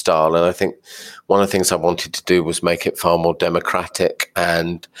have style. And I think one of the things I wanted to do was make it far more democratic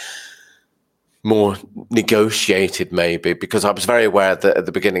and more negotiated, maybe, because I was very aware that at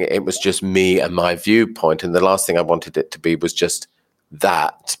the beginning it was just me and my viewpoint. And the last thing I wanted it to be was just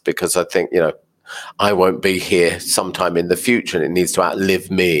that, because I think, you know, I won't be here sometime in the future, and it needs to outlive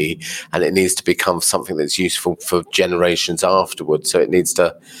me, and it needs to become something that's useful for generations afterwards. So it needs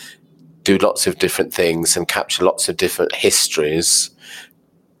to do lots of different things and capture lots of different histories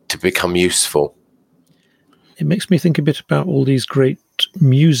to become useful. It makes me think a bit about all these great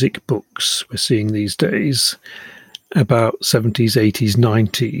music books we're seeing these days about 70s, 80s,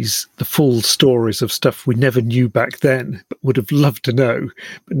 90s, the full stories of stuff we never knew back then, but would have loved to know.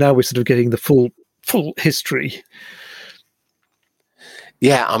 But now we're sort of getting the full history.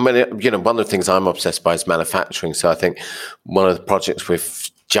 Yeah, I mean, you know, one of the things I'm obsessed by is manufacturing. So I think one of the projects we've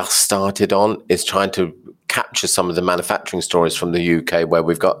just started on is trying to capture some of the manufacturing stories from the UK, where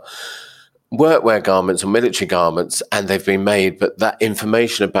we've got workwear garments or military garments, and they've been made, but that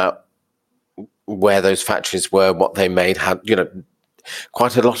information about where those factories were, what they made, how, you know,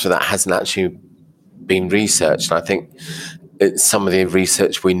 quite a lot of that hasn't actually been researched. And I think it's some of the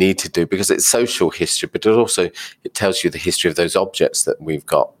research we need to do, because it's social history, but it tells you the history of those objects that we've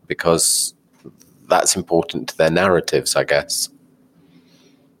got, because that's important to their narratives, I guess.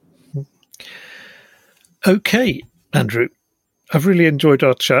 Okay, Andrew, I've really enjoyed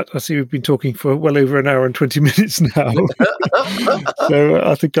our chat. I see we've been talking for well over an hour and 20 minutes now. So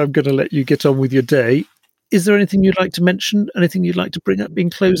I think I'm going to let you get on with your day. Is there anything you'd like to mention? Anything you'd like to bring up in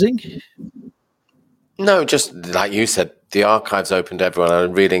closing? No, just like you said, the archive's open to everyone. I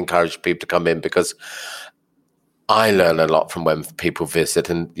really encourage people to come in, because I learn a lot from when people visit,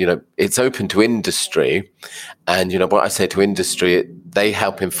 and, you know, it's open to industry. And, you know, what I say to industry, they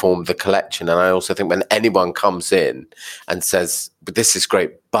help inform the collection. And I also think when anyone comes in and says, but this is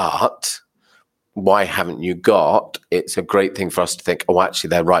great, but why haven't you got, it's a great thing for us to think, oh, actually,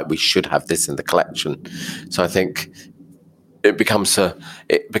 they're right, we should have this in the collection. So I think it becomes a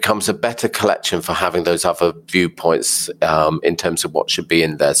better collection for having those other viewpoints in terms of what should be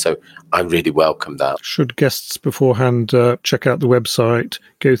in there. So I really welcome that. Should guests beforehand check out the website,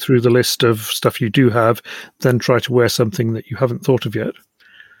 go through the list of stuff you do have, then try to wear something that you haven't thought of yet?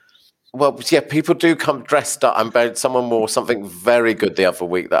 Well, yeah, people do come dressed up. Someone wore something very good the other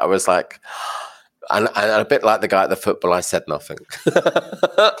week that I was like, and a bit like the guy at the football, I said nothing.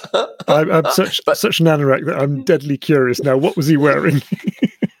 I'm such an anorak that I'm deadly curious now. What was he wearing?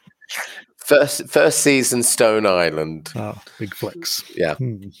 First season Stone Island. Ah, big flex. Yeah.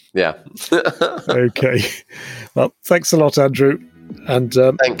 Yeah. Okay. Well, thanks a lot, Andrew. And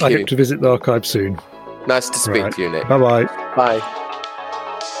Thank you. I hope to visit the archive soon. Nice to speak to you, Nick. Bye-bye. Bye.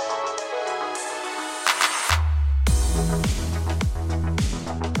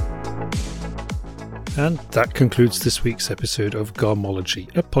 And that concludes this week's episode of Garmology,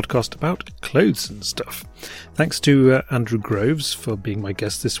 a podcast about clothes and stuff. Thanks to Andrew Groves for being my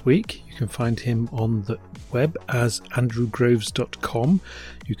guest this week. You can find him on the web as andrewgroves.com.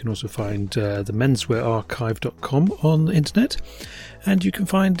 You can also find the mensweararchive.com on the internet. And you can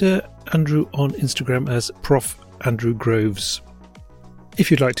find Andrew on Instagram as Prof. Andrew Groves. If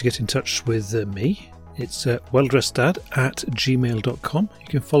you'd like to get in touch with me, it's welldresseddad@gmail.com. You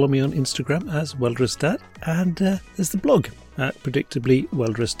can follow me on Instagram as welldresseddad, and there's the blog at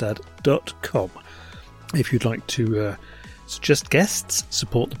predictablywelldresseddad.com. If you'd like to suggest guests,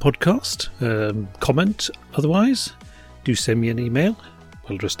 support the podcast, comment otherwise, do send me an email,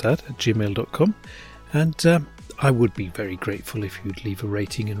 welldresseddad@gmail.com, and I would be very grateful if you'd leave a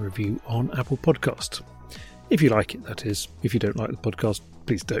rating and review on Apple Podcast. If you like it, that is. If you don't like the podcast,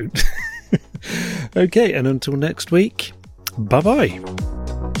 please don't. Okay, and until next week, bye-bye.